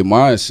want to say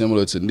mine's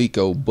similar to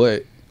Nico,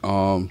 but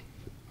I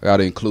got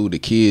to include the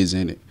kids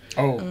in it.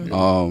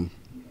 Oh,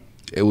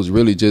 It was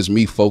really just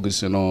me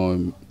focusing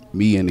on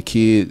me and the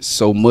kids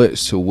so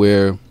much to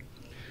where,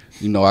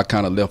 you know, I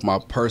kind of left my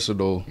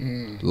personal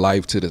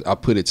life I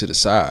put it to the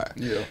side.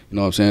 yeah. You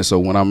know what I'm saying? So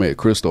when I met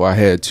Crystal, I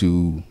had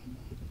to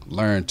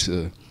learn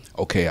to,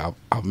 okay, I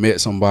met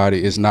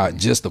somebody. It's not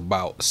just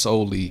about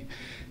solely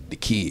the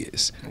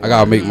kids. I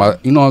got to make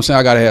you know what I'm saying?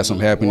 I got to have some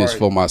happiness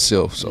for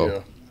myself.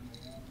 So,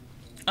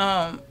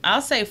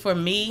 I'll say for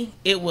me,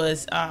 it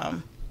was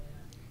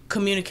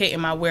communicating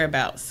my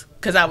whereabouts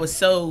because I was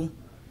so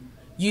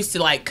used to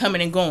like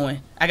coming and going.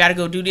 I gotta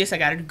go do this. I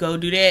gotta go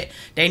do that.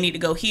 They need to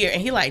go here.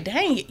 And he like,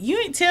 dang it, you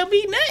ain't tell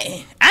me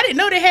nothing. I didn't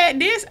know they had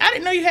this. I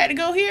didn't know you had to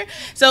go here.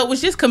 So it was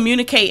just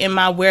communicating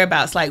my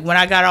whereabouts. Like when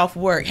I got off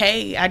work,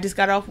 hey, I just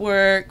got off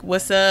work.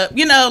 What's up?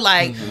 You know,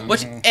 like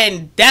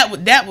and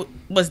that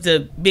was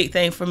the big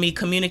thing for me,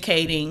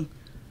 communicating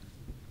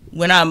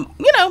when I'm,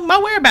 you know, my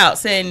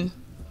whereabouts and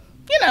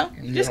you know,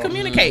 just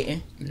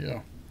communicating. Yeah.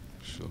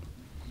 sure.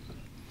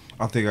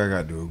 I think I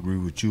got to agree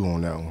with you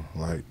on that one.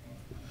 Like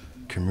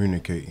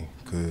communicating,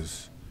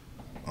 cause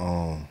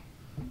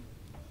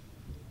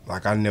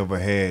like I never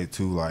had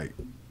to like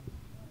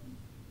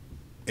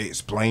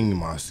explain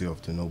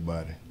myself to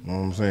nobody. You know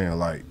what I'm saying?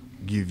 Like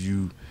give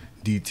you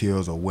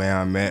details of where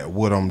I'm at,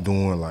 what I'm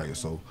doing. Like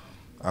so,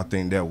 I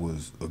think that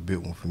was a big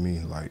one for me.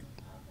 Like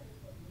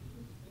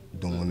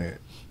doing that.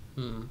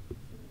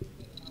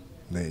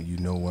 That you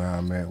know where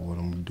I'm at, what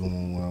I'm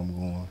doing, where I'm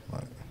going.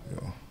 Like, you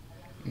know.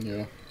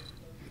 Yeah.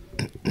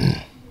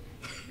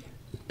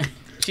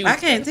 I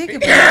can't think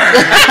about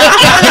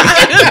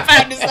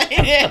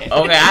it.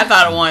 Okay, I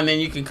thought of one, then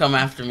you can come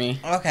after me.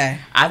 Okay.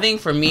 I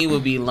think for me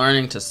would be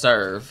learning to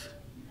serve.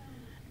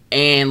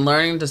 And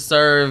learning to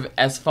serve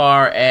as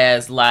far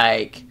as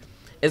like,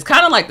 it's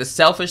kind of like the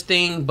selfish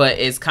thing, but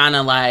it's kind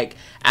of like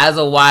as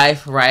a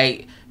wife,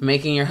 right?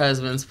 Making your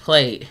husband's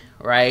plate,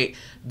 right?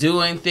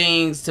 Doing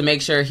things to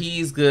make sure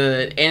he's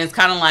good. And it's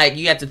kind of like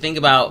you have to think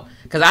about,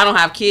 because I don't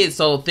have kids,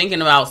 so thinking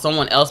about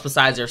someone else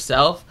besides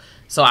yourself.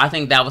 So I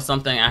think that was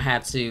something I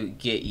had to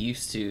get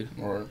used to.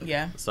 Right.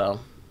 Yeah.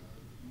 So.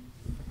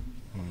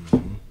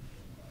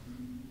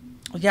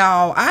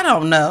 Y'all, I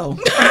don't know.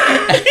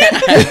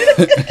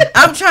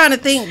 I'm trying to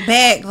think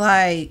back,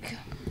 like,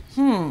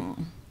 I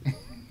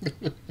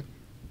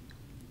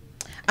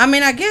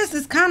mean, I guess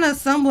it's kind of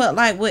somewhat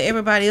like what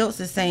everybody else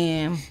is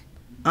saying.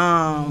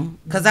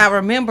 Because I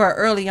remember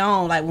early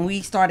on, like when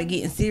we started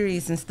getting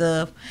serious and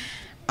stuff,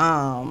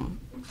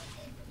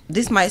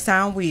 this might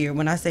sound weird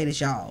when I say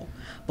this, y'all,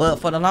 but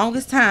for the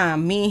longest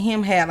time, me and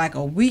him had like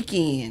a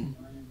weekend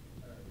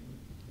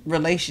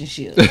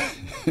relationship.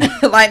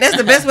 Like that's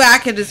the best way I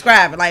can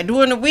describe it. Like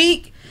during the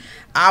week,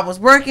 I was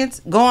working,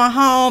 going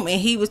home,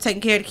 and he was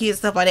taking care of the kids,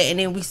 stuff like that, and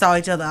then we saw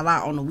each other a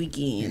lot on the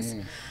weekends.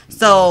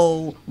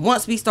 So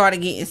once we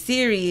started getting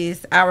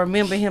serious, I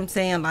remember him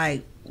saying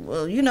like,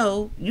 well, you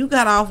know, you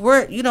got off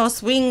work, you know,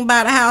 swing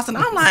by the house. And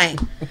I'm like,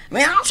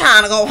 man, I'm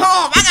trying to go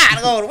home. I got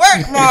to go to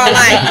work tomorrow.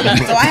 Like,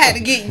 so I had to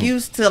get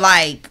used to,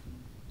 like,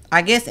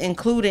 I guess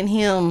including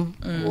him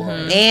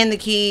and the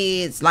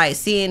kids, like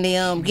seeing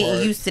them,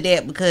 getting used to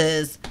that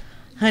because,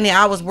 honey,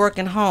 I was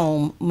working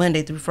home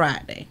Monday through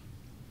Friday.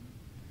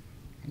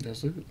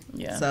 That's it.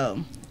 Yeah.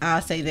 So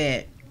I'll say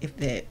that if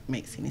that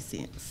makes any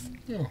sense.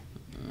 Yeah.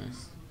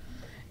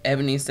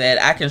 Ebony said,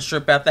 I can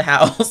strip out the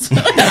house.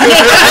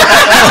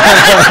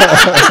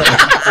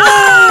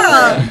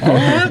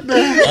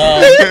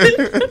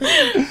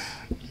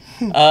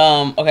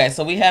 Okay,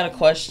 so we had a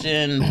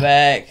question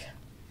back.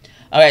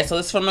 Okay, so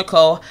this is from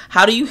Nicole.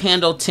 How do you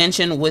handle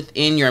tension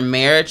within your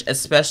marriage,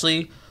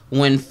 especially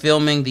when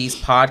filming these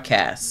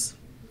podcasts?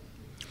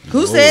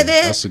 Who said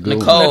that? That's a good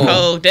Nicole. one.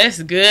 Oh,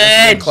 that's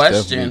good. Good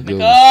question. definitely good.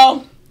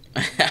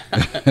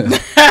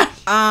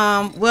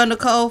 Nicole? Well,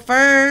 Nicole,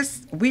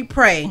 first we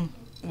pray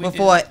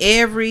before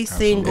every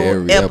single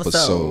Every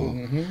episode.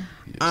 episode.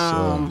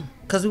 Yes,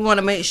 Because we want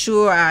to make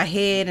sure our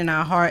head and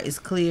our heart is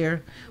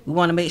clear. We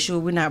want to make sure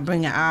we're not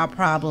bringing our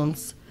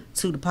problems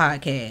to the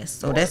podcast.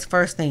 So that's the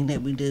first thing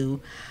that we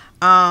do.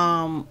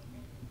 And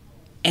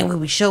when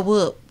we show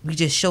up, we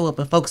just show up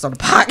and focus on the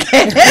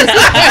podcast.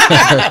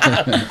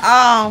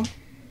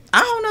 I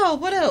don't know.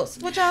 What else?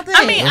 What y'all think?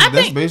 I mean, I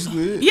That's think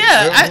basically it.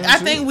 yeah, I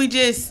That's think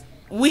it.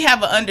 we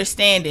have an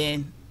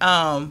understanding.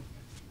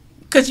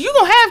 Cause you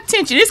gonna have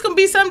tension. It's gonna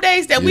be some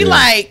days that we Yeah.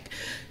 like.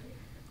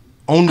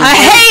 On the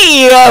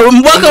Hey,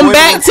 welcome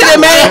back to the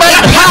Man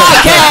Bun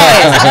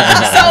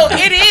Podcast. So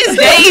it is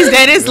days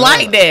that it's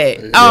like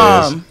that.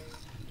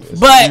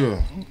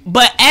 Yeah.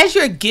 But as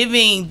you're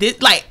giving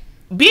this, like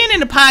being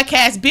in the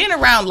podcast, being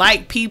around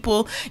like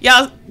people,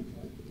 y'all,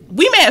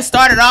 we may have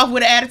started off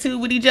with an attitude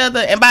with each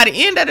other, and by the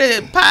end of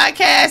the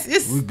podcast,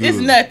 it's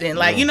nothing.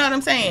 Like you know what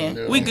I'm saying?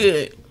 Yeah. We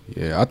good.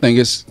 Yeah, I think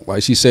it's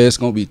like she said, it's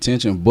gonna be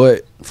tension.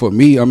 But for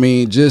me, I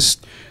mean,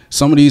 just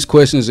some of these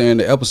questions and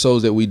the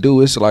episodes that we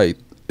do, it's like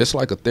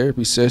a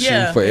therapy session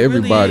Yeah, for it really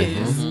everybody.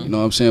 is. You know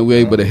what I'm saying? We're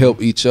able to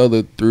help each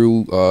other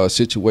through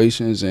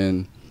situations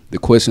and the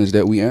questions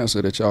that we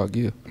answer that y'all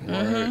give.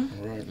 Right.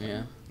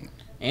 Yeah.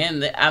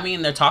 And I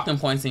mean, they're talking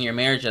points in your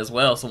marriage as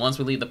well. So once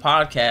we leave the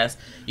podcast,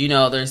 you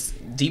know, there's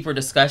deeper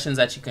discussions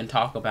that you can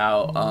talk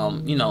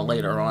about, you know,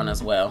 later on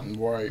as well.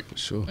 Right. For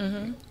sure.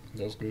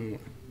 That's good.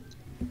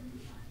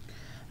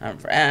 All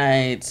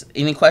right.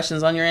 Any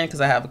questions on your end?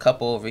 Because I have a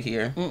couple over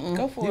here.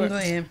 Go for You it. go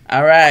ahead.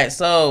 All right.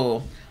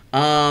 So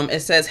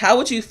it says, how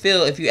would you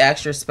feel if you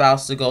asked your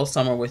spouse to go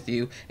somewhere with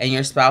you and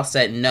your spouse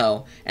said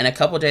no, and a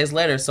couple days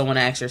later someone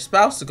asked your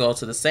spouse to go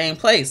to the same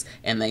place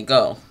and they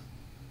go?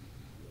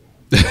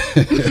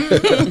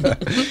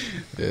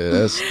 Yeah,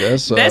 that's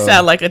That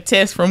sounds like a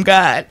test from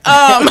God.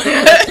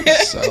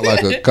 sound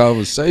like a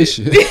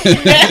conversation.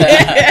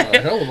 A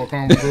hell of a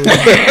conversation.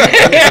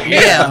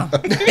 Yeah.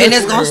 And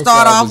it's gonna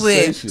start off with,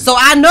 Conversation. so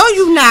I know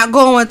you not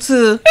going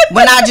to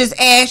when I just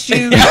asked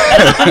you.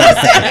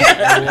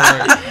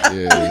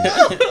 Yeah,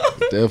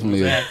 definitely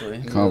Exactly.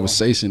 a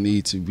conversation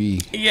need to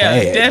be Yeah,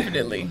 had.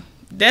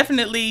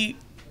 definitely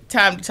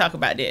time to talk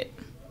about that.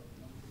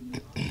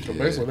 So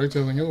basically, they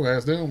telling your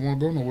ass they don't want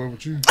to go nowhere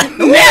with you.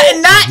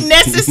 Not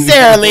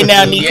necessarily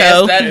now,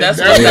 Nico. Yes, that's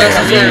what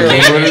Yeah.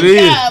 that's What it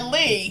is.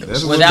 Golly.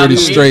 That's Without Pretty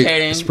straight.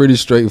 communicating. It's pretty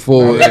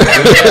straightforward.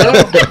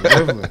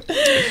 definitely.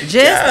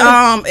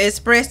 Just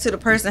express to the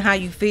person how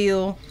you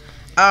feel.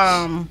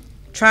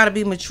 Try to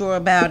be mature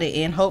about it,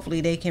 and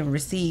hopefully they can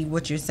receive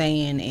what you're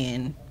saying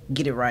and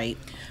get it right.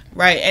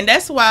 Right, and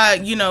that's why,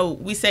 you know,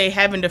 we say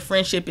having the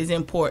friendship is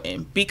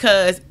important,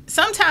 because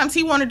sometimes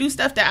he want to do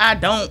stuff that I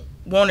don't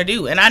want to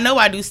do, and I know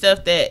I do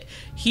stuff that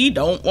he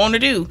don't want to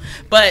do,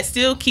 but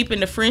still keeping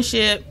the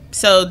friendship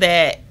so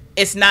that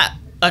it's not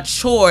a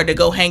chore to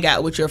go hang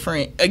out with your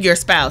friend, your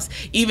spouse,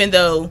 even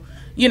though,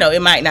 you know,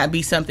 it might not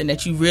be something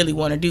that you really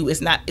want to do.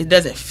 It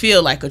doesn't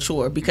feel like a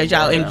chore because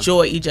y'all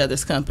enjoy each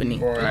other's company.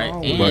 Right. I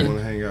And want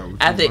to hang out with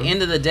at you, the bro.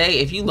 end of the day,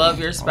 if you love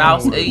your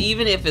spouse,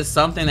 even if it's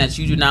something that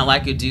you do not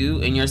like to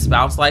do and your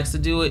spouse likes to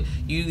do it,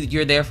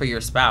 you're there for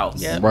your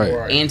spouse. Yep.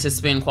 Right. And to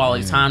spend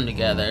quality time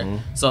together.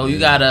 So you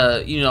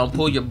gotta, you know,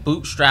 pull your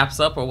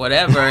bootstraps up or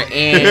whatever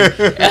and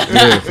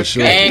Yeah, for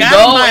sure. and God go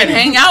almighty. and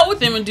hang out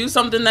with them and do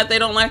something that they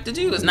don't like to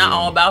do. It's not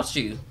all about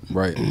you.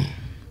 Right.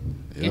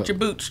 Get your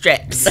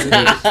bootstraps.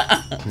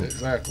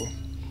 Exactly.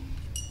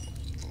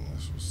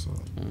 That's what's up.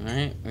 All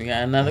right, we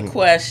got another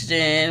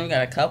question. We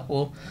got a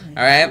couple.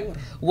 All right.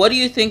 What do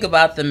you think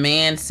about the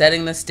man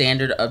setting the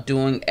standard of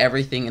doing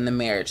everything in the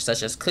marriage,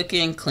 such as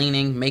cooking,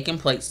 cleaning, making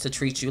plates to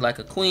treat you like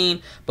a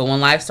queen, but when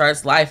life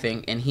starts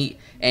lifing and he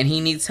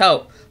needs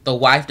help, the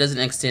wife doesn't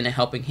extend a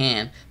helping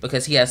hand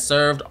because he has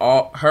served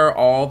her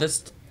all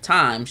this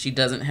time. She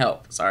doesn't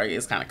help. Sorry,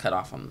 it's kind of cut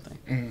off on the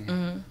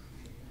thing.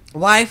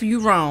 Wife,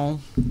 you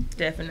wrong.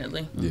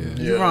 Definitely. Yeah.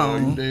 Yeah,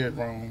 wrong. you dead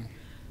wrong.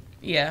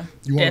 Yeah.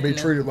 You want to be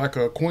definitely. treated like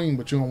a queen,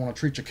 but you don't want to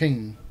treat your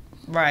king.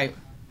 Right.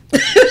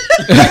 But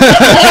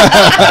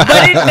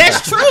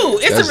that's true.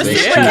 It's That's a true.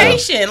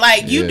 reciprocation.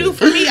 Like, you Yeah. do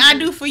for me, I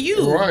do for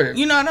you. Right.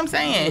 You know what I'm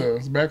saying? Yeah,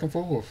 it's back and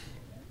forth.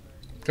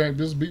 Can't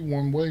just be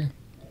one way.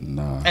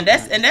 Nah. And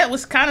that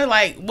was kind of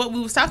like what we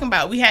was talking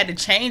about. We had to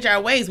change our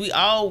ways. We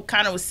all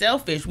kind of was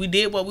selfish. We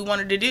did what we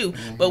wanted to do.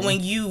 But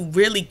when you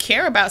really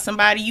care about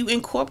somebody, you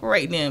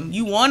incorporate them.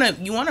 You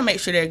wanna make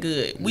sure they're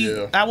good.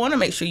 Yeah. I want to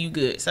make sure you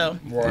good. So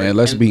Right. Man,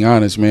 let's be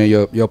honest, man.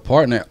 Your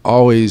partner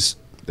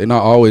they're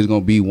not always gonna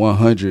be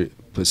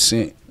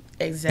 100%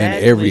 exactly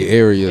in every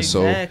area.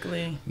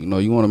 Exactly. So you know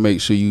you want to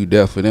make sure you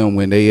there for them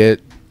when they at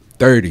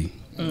 30%,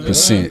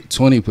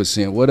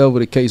 20%, whatever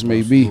the case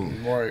may be.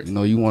 Right. You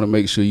know you want to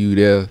make sure you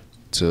there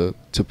to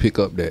pick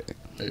up that.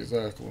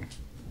 Exactly.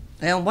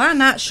 And why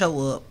not show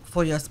up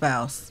for your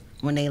spouse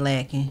when they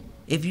lacking?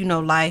 If you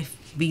know life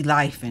be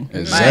lifing.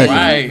 Exactly.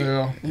 Right.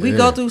 Yeah. We Yeah.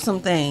 go through some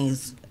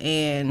things,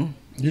 and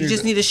you You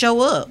just need need to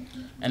show up.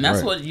 And that's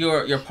Right. what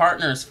your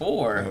partner is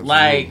for. Absolutely.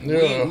 Like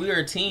Yeah. we're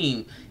a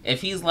team.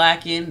 If he's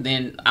lacking,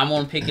 then I'm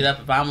gonna pick it up.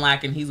 If I'm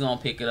lacking, he's gonna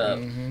pick it up.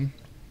 Mm-hmm.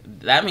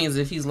 That means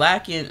if he's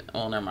lacking,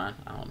 oh never mind.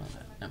 I don't know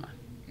that. Never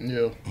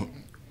mind.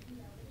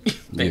 Yeah.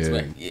 Thanks, Yeah.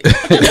 man.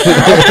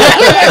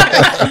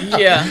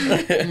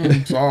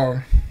 Yeah.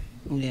 Sorry.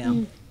 Yeah.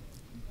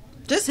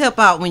 Just help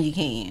out when you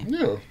can.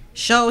 Yeah.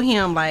 Show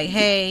him like,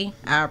 hey,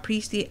 I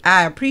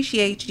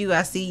appreciate you.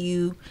 I see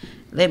you.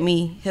 Let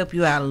me help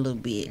you out a little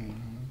bit.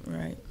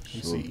 Right.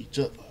 We see each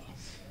other.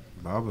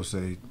 Bible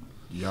say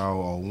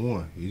y'all are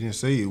one. He didn't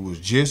say it was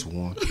just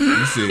one. He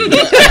said y'all are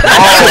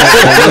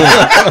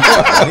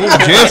one. It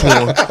ain't just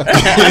one.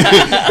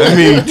 That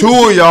means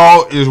two of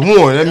y'all is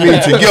one. That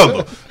means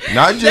together,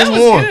 not just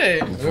one.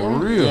 Good. For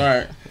real.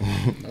 Right.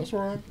 That's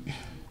right.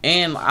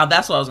 And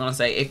that's what I was gonna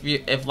say.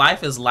 If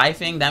life is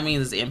lifing, that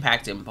means it's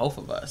impacting both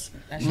of us.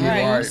 That's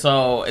Right. right.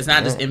 So it's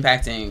not just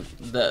impacting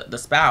the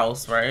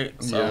spouse, right?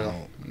 So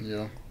Yeah.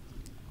 Yeah.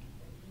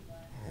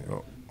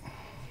 Yup.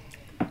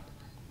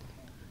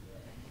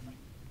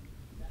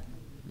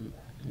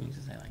 you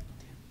just say, like,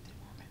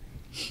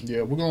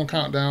 Yeah, we're gonna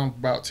count down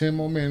about 10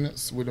 more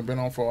minutes. We've been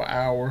on for an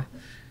hour,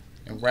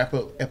 and wrap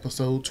up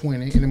episode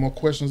 20. Any more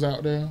questions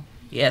out there?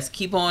 Yes,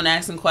 keep on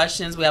asking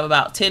questions. We have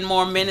about 10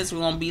 more minutes. We're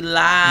going to be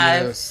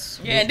live. Yes.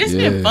 Yeah, this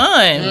been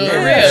fun. Yeah. For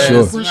real. Yes.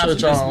 Sure. Appreciate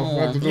y'all.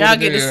 Have to do Y'all it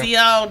get to again. see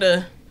all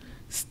the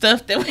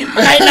stuff that we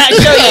might not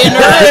show you in the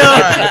real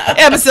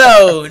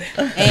episode.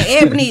 And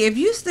Ebony, if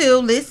you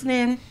still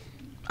listening,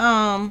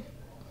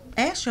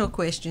 ask your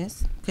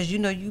questions because you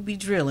know you be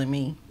drilling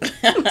me.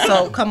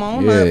 So come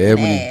on Yeah, up and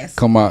Ebony, ask.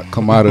 come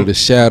out of the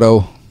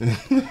shadow.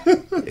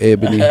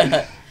 Ebony.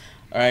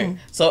 All right.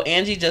 So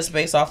Angie, just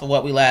based off of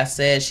what we last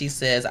said, she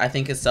says, I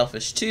think it's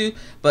selfish too,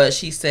 but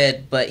she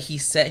said, but he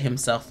set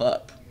himself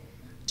up.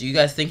 Do you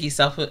guys think he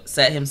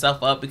set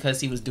himself up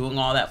because he was doing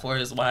all that for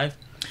his wife?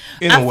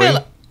 In I a way. feel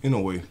like- In a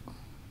way.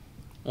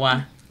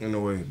 Why? In a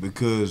way.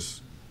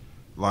 Because,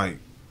 like,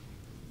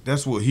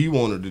 that's what he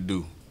wanted to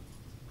do.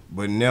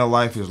 But now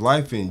life is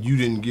life, and you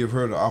didn't give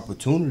her the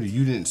opportunity.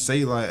 You didn't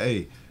say, like,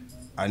 hey,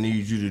 I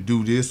need you to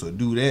do this or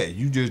do that.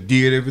 You just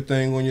did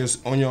everything on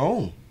your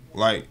own.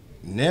 Like,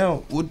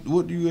 now,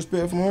 what do you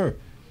expect from her?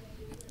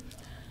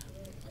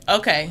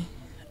 Okay,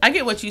 I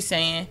get what you're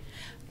saying,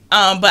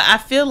 but I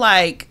feel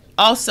like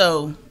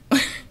also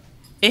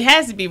it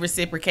has to be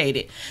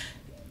reciprocated.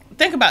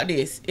 Think about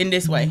this in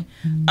this way: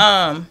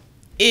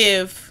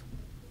 if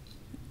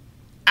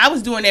I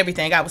was doing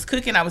everything, I was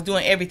cooking, I was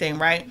doing everything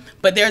right,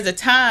 but there's a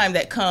time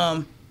that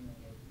come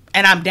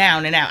and I'm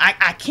down and out.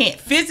 I can't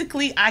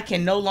physically. I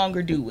can no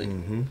longer do it.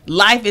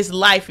 Life is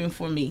lifing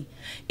for me.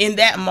 In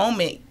that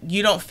moment,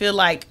 you don't feel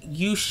like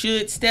you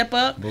should step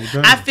up.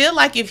 Bojangles. I feel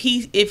like if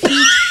he You said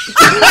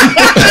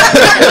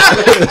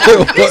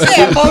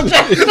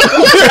Bojangles.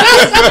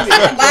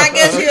 But I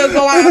guess you'll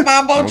go out and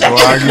buy Well, Bojangles.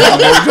 I get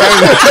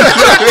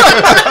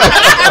Bojangles.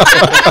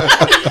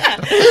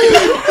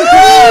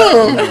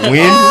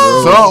 Win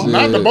something.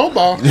 Not the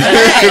Bobo.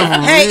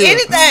 Hey,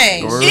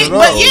 anything.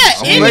 But yeah,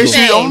 I'm gonna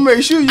anything.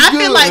 make sure you I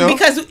good, feel like yo.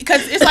 because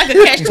it's like a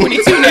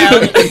catch-22 now.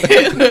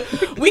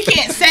 We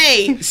can't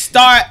say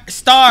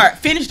start,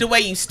 finish the way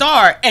you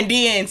start, and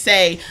then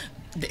say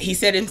he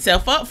set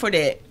himself up for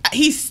that.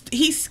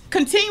 He's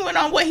continuing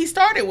on what he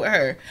started with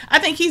her. I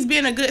think he's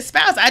being a good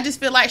spouse. I just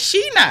feel like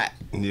she's not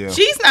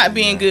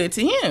being good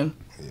to him.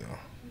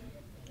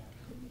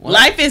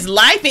 Life is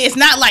life. It's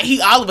not like he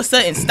all of a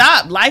sudden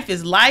stopped. Life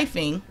is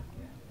lifing,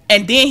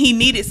 and then he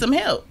needed some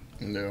help.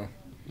 Yeah.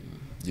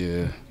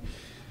 Yeah.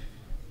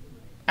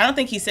 I don't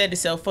think he set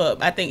himself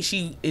up. I think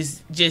she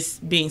is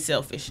just being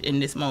selfish in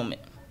this moment.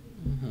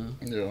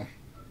 Yeah.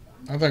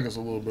 I think it's a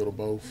little bit of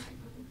both.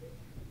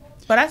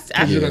 But I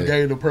You Yeah. done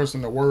gave the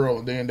person the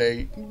world, and then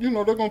they're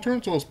going to turn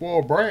into a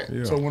spoiled brat.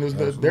 Yeah, So when it's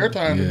their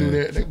time to do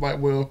that, they're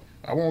like, well,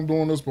 I wasn't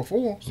doing this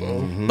before.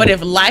 So But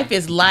if life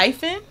is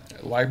lifing,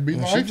 life be She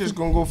life. just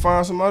gonna go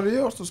find somebody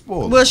else to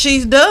spoil. Well,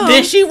 she's dumb.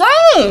 then she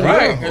wrong.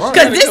 Right.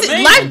 Because this is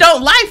life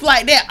don't life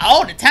like that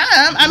all the time.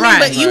 I mean, Right.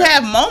 but you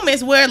have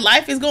moments where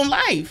life is gonna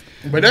life.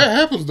 But that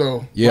happens,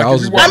 though. Yeah, I if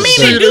was you about watch to I mean,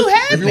 say- it do If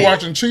happen. you're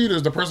watching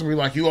Cheaters, the person be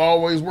like, you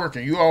always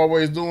working. You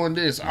always doing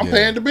this. I'm Yeah.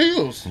 paying the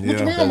bills. What Yeah.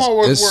 you mean I'm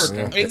always It's-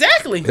 working?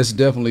 Exactly. It's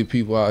definitely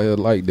people out here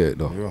like that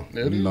though.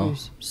 Yeah. It You know.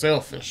 is.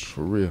 Selfish.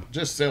 For real.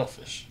 Just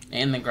selfish.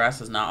 And the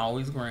grass is not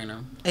always greener.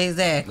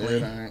 Exactly.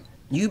 It ain't.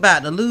 You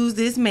about to lose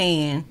this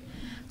man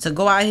to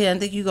go out here and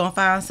think you gonna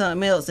find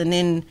something else, and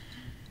then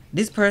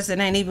this person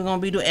ain't even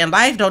gonna be doing. And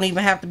life don't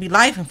even have to be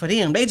lifing for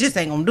them. They just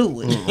ain't gonna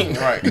do it.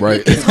 Right.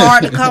 Right. It's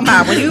hard to come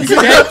by when you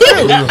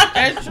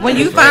when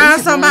you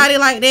find somebody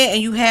like that,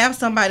 and you have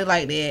somebody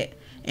like that,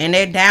 and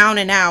they're down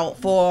and out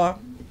for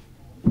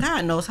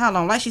God knows how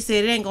long. Like she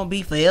said, it ain't gonna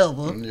be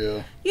forever.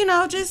 Yeah. You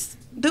know, just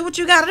do what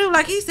you gotta do.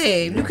 Like he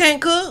said, if you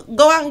can't cook,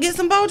 go out and get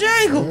some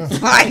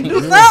Bojangles. Like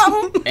do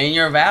something. And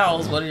your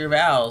vows, what are your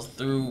vows?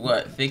 Through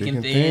what? Thick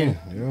and thin?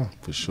 Yeah.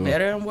 For sure.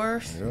 Better and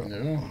worse.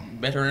 Yeah.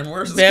 Better and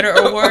worse? Better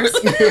or worse.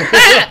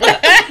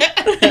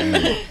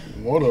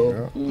 What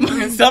up?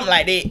 Something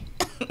like that.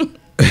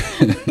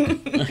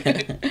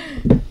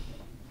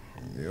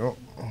 Yep.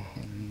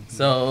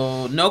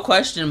 So, no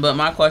question, but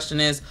my question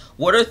is,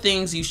 what are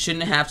things you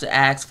shouldn't have to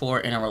ask for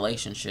in a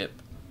relationship?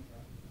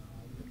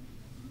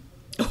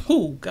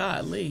 Oh,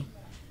 golly.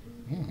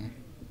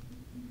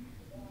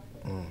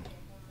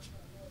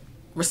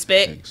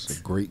 Respect. It's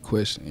a great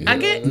question. I Yeah.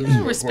 get That's a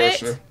good respect.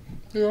 question.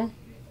 Yeah.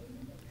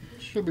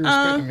 Should be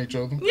respecting each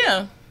other.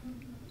 Yeah.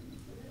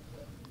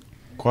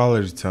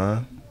 Quality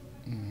time.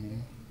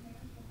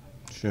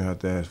 Shouldn't have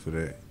to ask for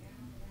that.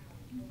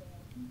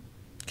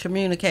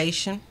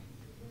 Communication.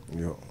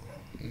 Yep.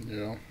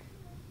 Yeah.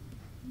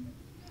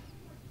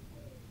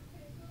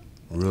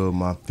 Rub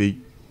my feet.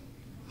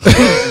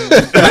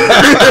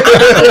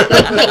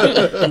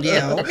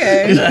 Yeah,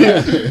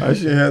 okay. I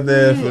shouldn't have to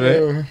ask for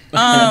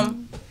that.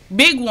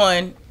 Big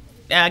one.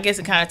 I guess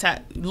it kind of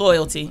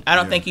loyalty. I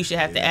don't think you should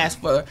have to ask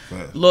for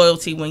Right.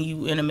 loyalty when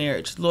you in a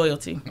marriage.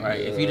 Loyalty.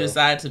 Right? If you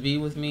decide to be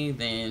with me,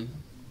 then,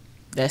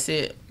 That's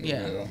it.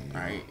 Yeah.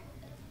 right,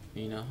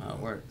 you know how it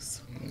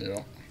works. Yeah.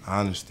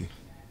 Honesty.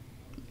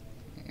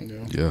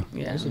 Yeah. Yeah.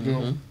 Yeah. That's a good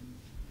one.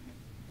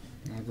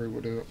 I agree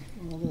with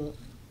that.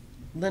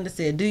 Linda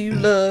said, "Do you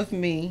love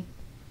me?"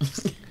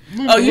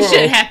 Oh, you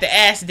shouldn't have to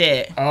ask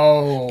that.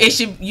 Oh,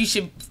 You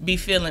should be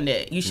feeling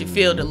that. You should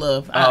feel the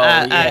love.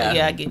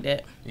 yeah. I get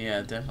that.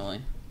 Yeah,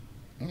 definitely.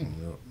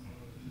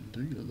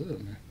 do you love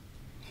me?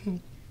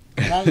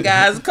 Come on,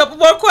 guys. A couple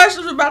more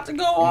questions. We're about to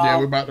go on. Yeah,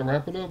 we're about to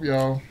wrap it up,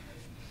 y'all.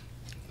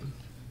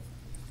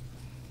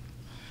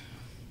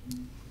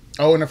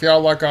 Oh, and if y'all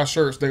like our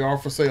shirts, they are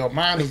for sale.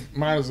 Mine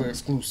is an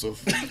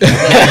exclusive. But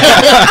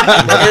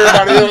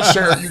everybody else's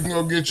shirt, you can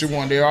go get you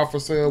one. They are for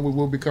sale. We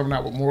will be coming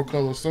out with more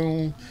colors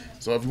soon.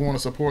 So if you want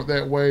to support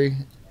that way,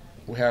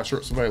 we have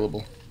shirts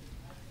available.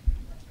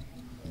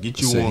 Get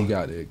you So one. you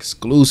got the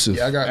exclusive.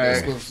 Yeah, I got the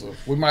exclusive.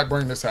 We might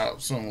bring this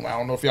out soon. I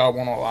don't know if y'all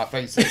want all our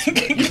faces. But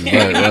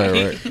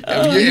Right.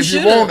 if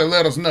you want it,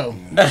 let us know.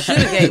 Should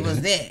have gave us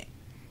that.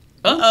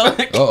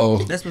 Uh-oh.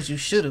 That's what you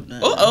should have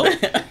done.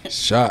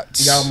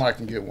 Shots. Y'all might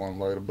can get one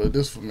later, but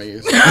this for me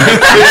is.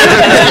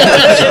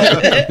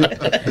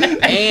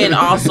 And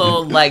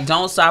also, like,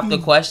 don't stop the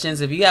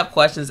questions. If you have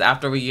questions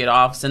after we get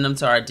off, send them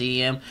to our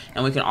DM,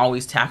 and we can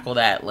always tackle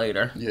that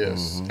later.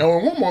 Yes. Oh,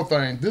 and one more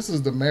thing. This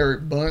is the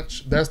Married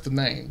Bunch. That's the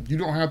name. You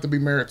don't have to be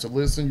married to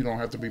listen. You don't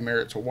have to be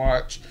married to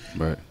watch.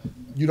 Right.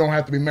 You don't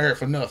have to be married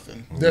for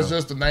nothing. That's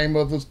just the name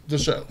of the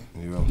show.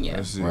 Yeah.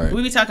 That's it. Right.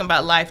 We be talking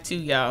about life too,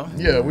 y'all.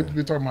 Yeah, we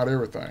talking about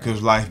everything.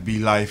 Cause life be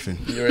lifing.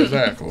 Yeah,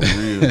 exactly.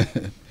 Real.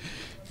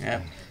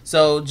 Yeah.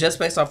 So just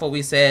based off what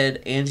we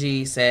said,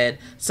 Angie said,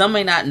 some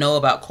may not know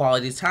about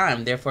quality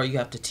time. Therefore, you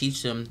have to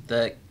teach them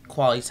the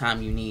quality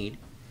time you need.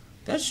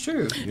 That's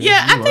true.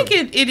 Yeah, I you think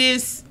right. it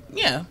is.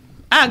 Yeah,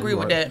 I agree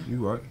with that.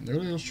 You right.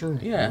 That is true.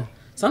 Yeah.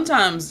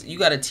 Sometimes you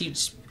got to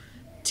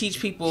teach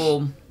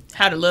people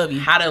How to love you.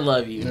 how to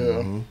love you.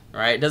 Yeah.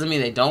 Right? Doesn't mean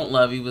they don't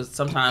love you, but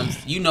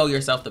sometimes you know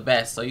yourself the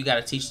best, so you got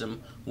to teach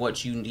them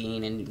what you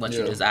need and what you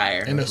Yeah.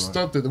 desire. And the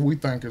stuff that we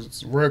think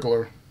is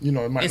regular, it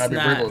might It's not be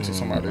not. regular to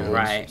somebody else.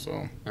 Right.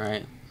 So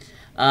Right.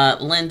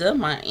 Linda,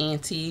 my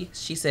auntie,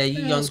 she said,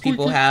 you Yeah, young squeaky.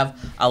 people have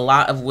a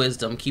lot of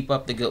wisdom. Keep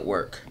up the good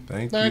work.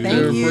 Thank thank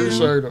you. you.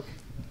 Appreciate it.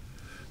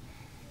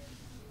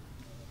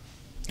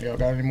 Y'all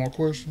got any more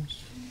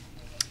questions?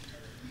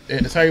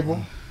 At the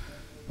table?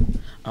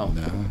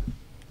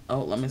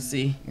 Oh, let me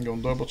see. You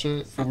gonna double check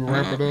before we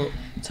wrap it up?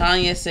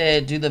 Tanya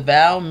said, do the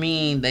vow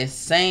mean the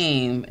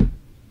same?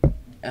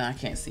 And I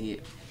can't see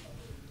it.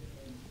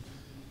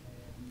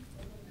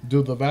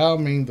 Do the vow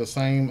mean the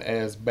same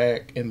as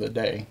back in the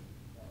day?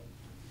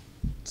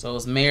 So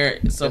it's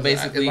marriage. So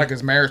basically,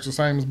 is marriage the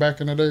same as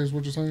back in the day? Is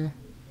what you're saying?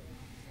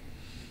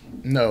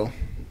 No,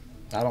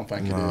 I don't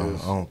think Nah, it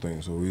is. I don't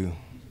think so either.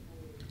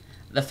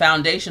 the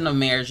foundation of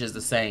marriage is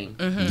the same.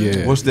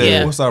 Yeah. What's that?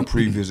 Yeah. What's our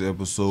previous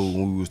episode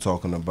when we was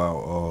talking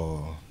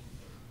about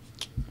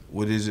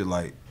what is it,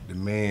 like the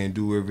man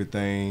do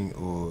everything,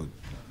 or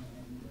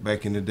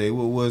back in the day,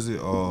 what was it?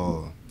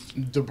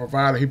 The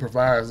provider, he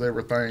provides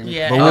everything.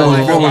 Yeah. But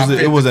what was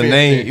it? It was a 50-50.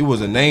 name. It was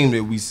a name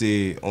that we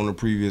said on the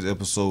previous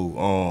episode.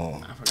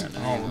 I forgot the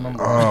I don't name.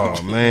 remember.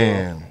 Oh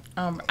man.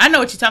 I know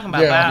what you're talking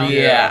about. Yeah. Wow.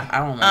 Yeah, I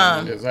don't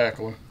remember.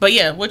 Exactly. But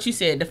yeah, what you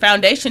said, the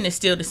foundation is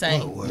still the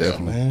same.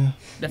 Definitely. Man.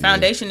 The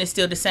foundation is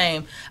still the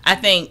same. I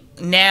think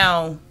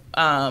now,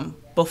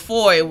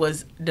 before it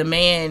was the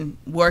man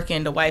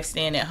working, the wife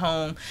staying at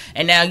home,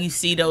 and now you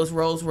see those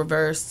roles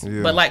reversed.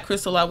 Yeah. But like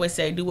Crystal always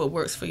say, do what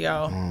works for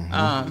y'all.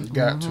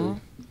 Got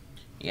to.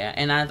 Yeah,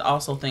 and I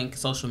also think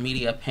social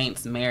media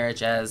paints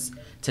marriage as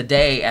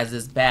today as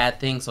this bad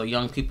thing. So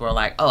young people are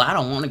like, "Oh, I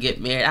don't want to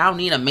get married. I don't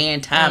need a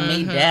man tying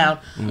me down."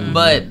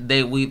 But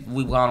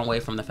we've gone away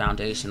from the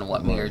foundation of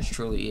what marriage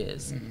truly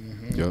is.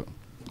 Yep.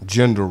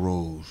 Gender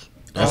roles.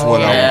 That's Oh,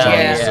 what I yeah, was trying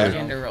yeah. to say.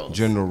 Gender roles.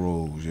 Gender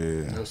roles.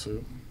 Yeah. That's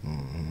it.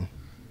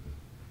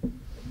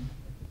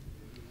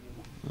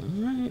 All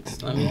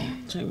right, let me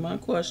check my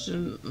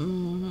question.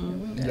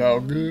 Y'all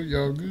good?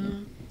 Y'all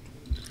good?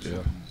 Yeah.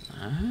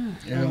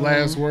 Any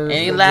last words?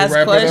 Any We'll last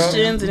wrap it up?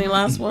 questions? Any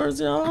last words,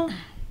 y'all?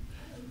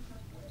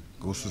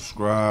 Go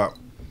subscribe.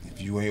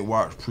 If you ain't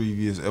watched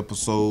previous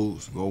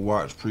episodes, go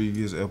watch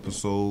previous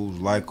episodes.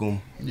 Like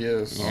them.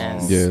 Yes.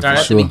 Yes. Yeah, Start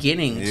for at sure. the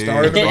beginning. Yeah.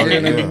 Start at the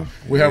beginning. Yeah.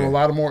 We have a Yeah.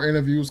 lot of more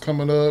interviews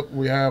coming up.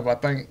 We have, I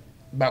think,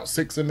 about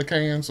 6 in the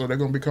can, so they're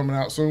going to be coming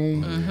out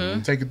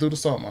soon. Take it through the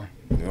summer.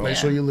 Make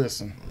sure you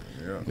listen.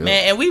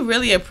 Man, and we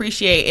really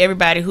appreciate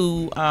everybody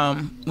who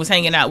was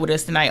hanging out with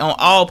us tonight on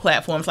all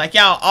platforms. Like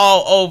y'all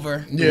all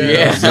over.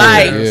 Yeah.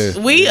 Like Yeah.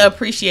 we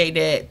appreciate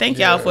that. Thank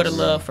y'all for the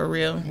love, for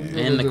real.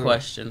 And the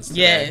questions.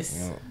 today.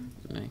 Yes.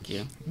 Thank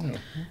you.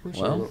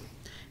 Appreciate Well, it.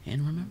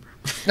 and remember.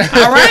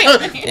 All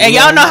right. And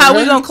y'all know how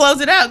we gonna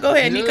close it out. Go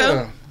ahead, Nico.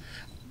 Yeah.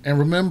 And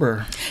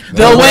remember,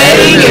 The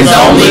wedding is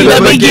only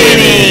the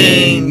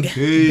beginning.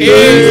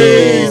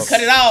 Peace. Cut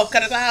it off.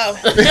 Cut it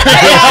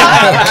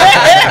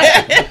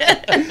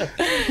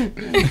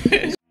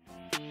off.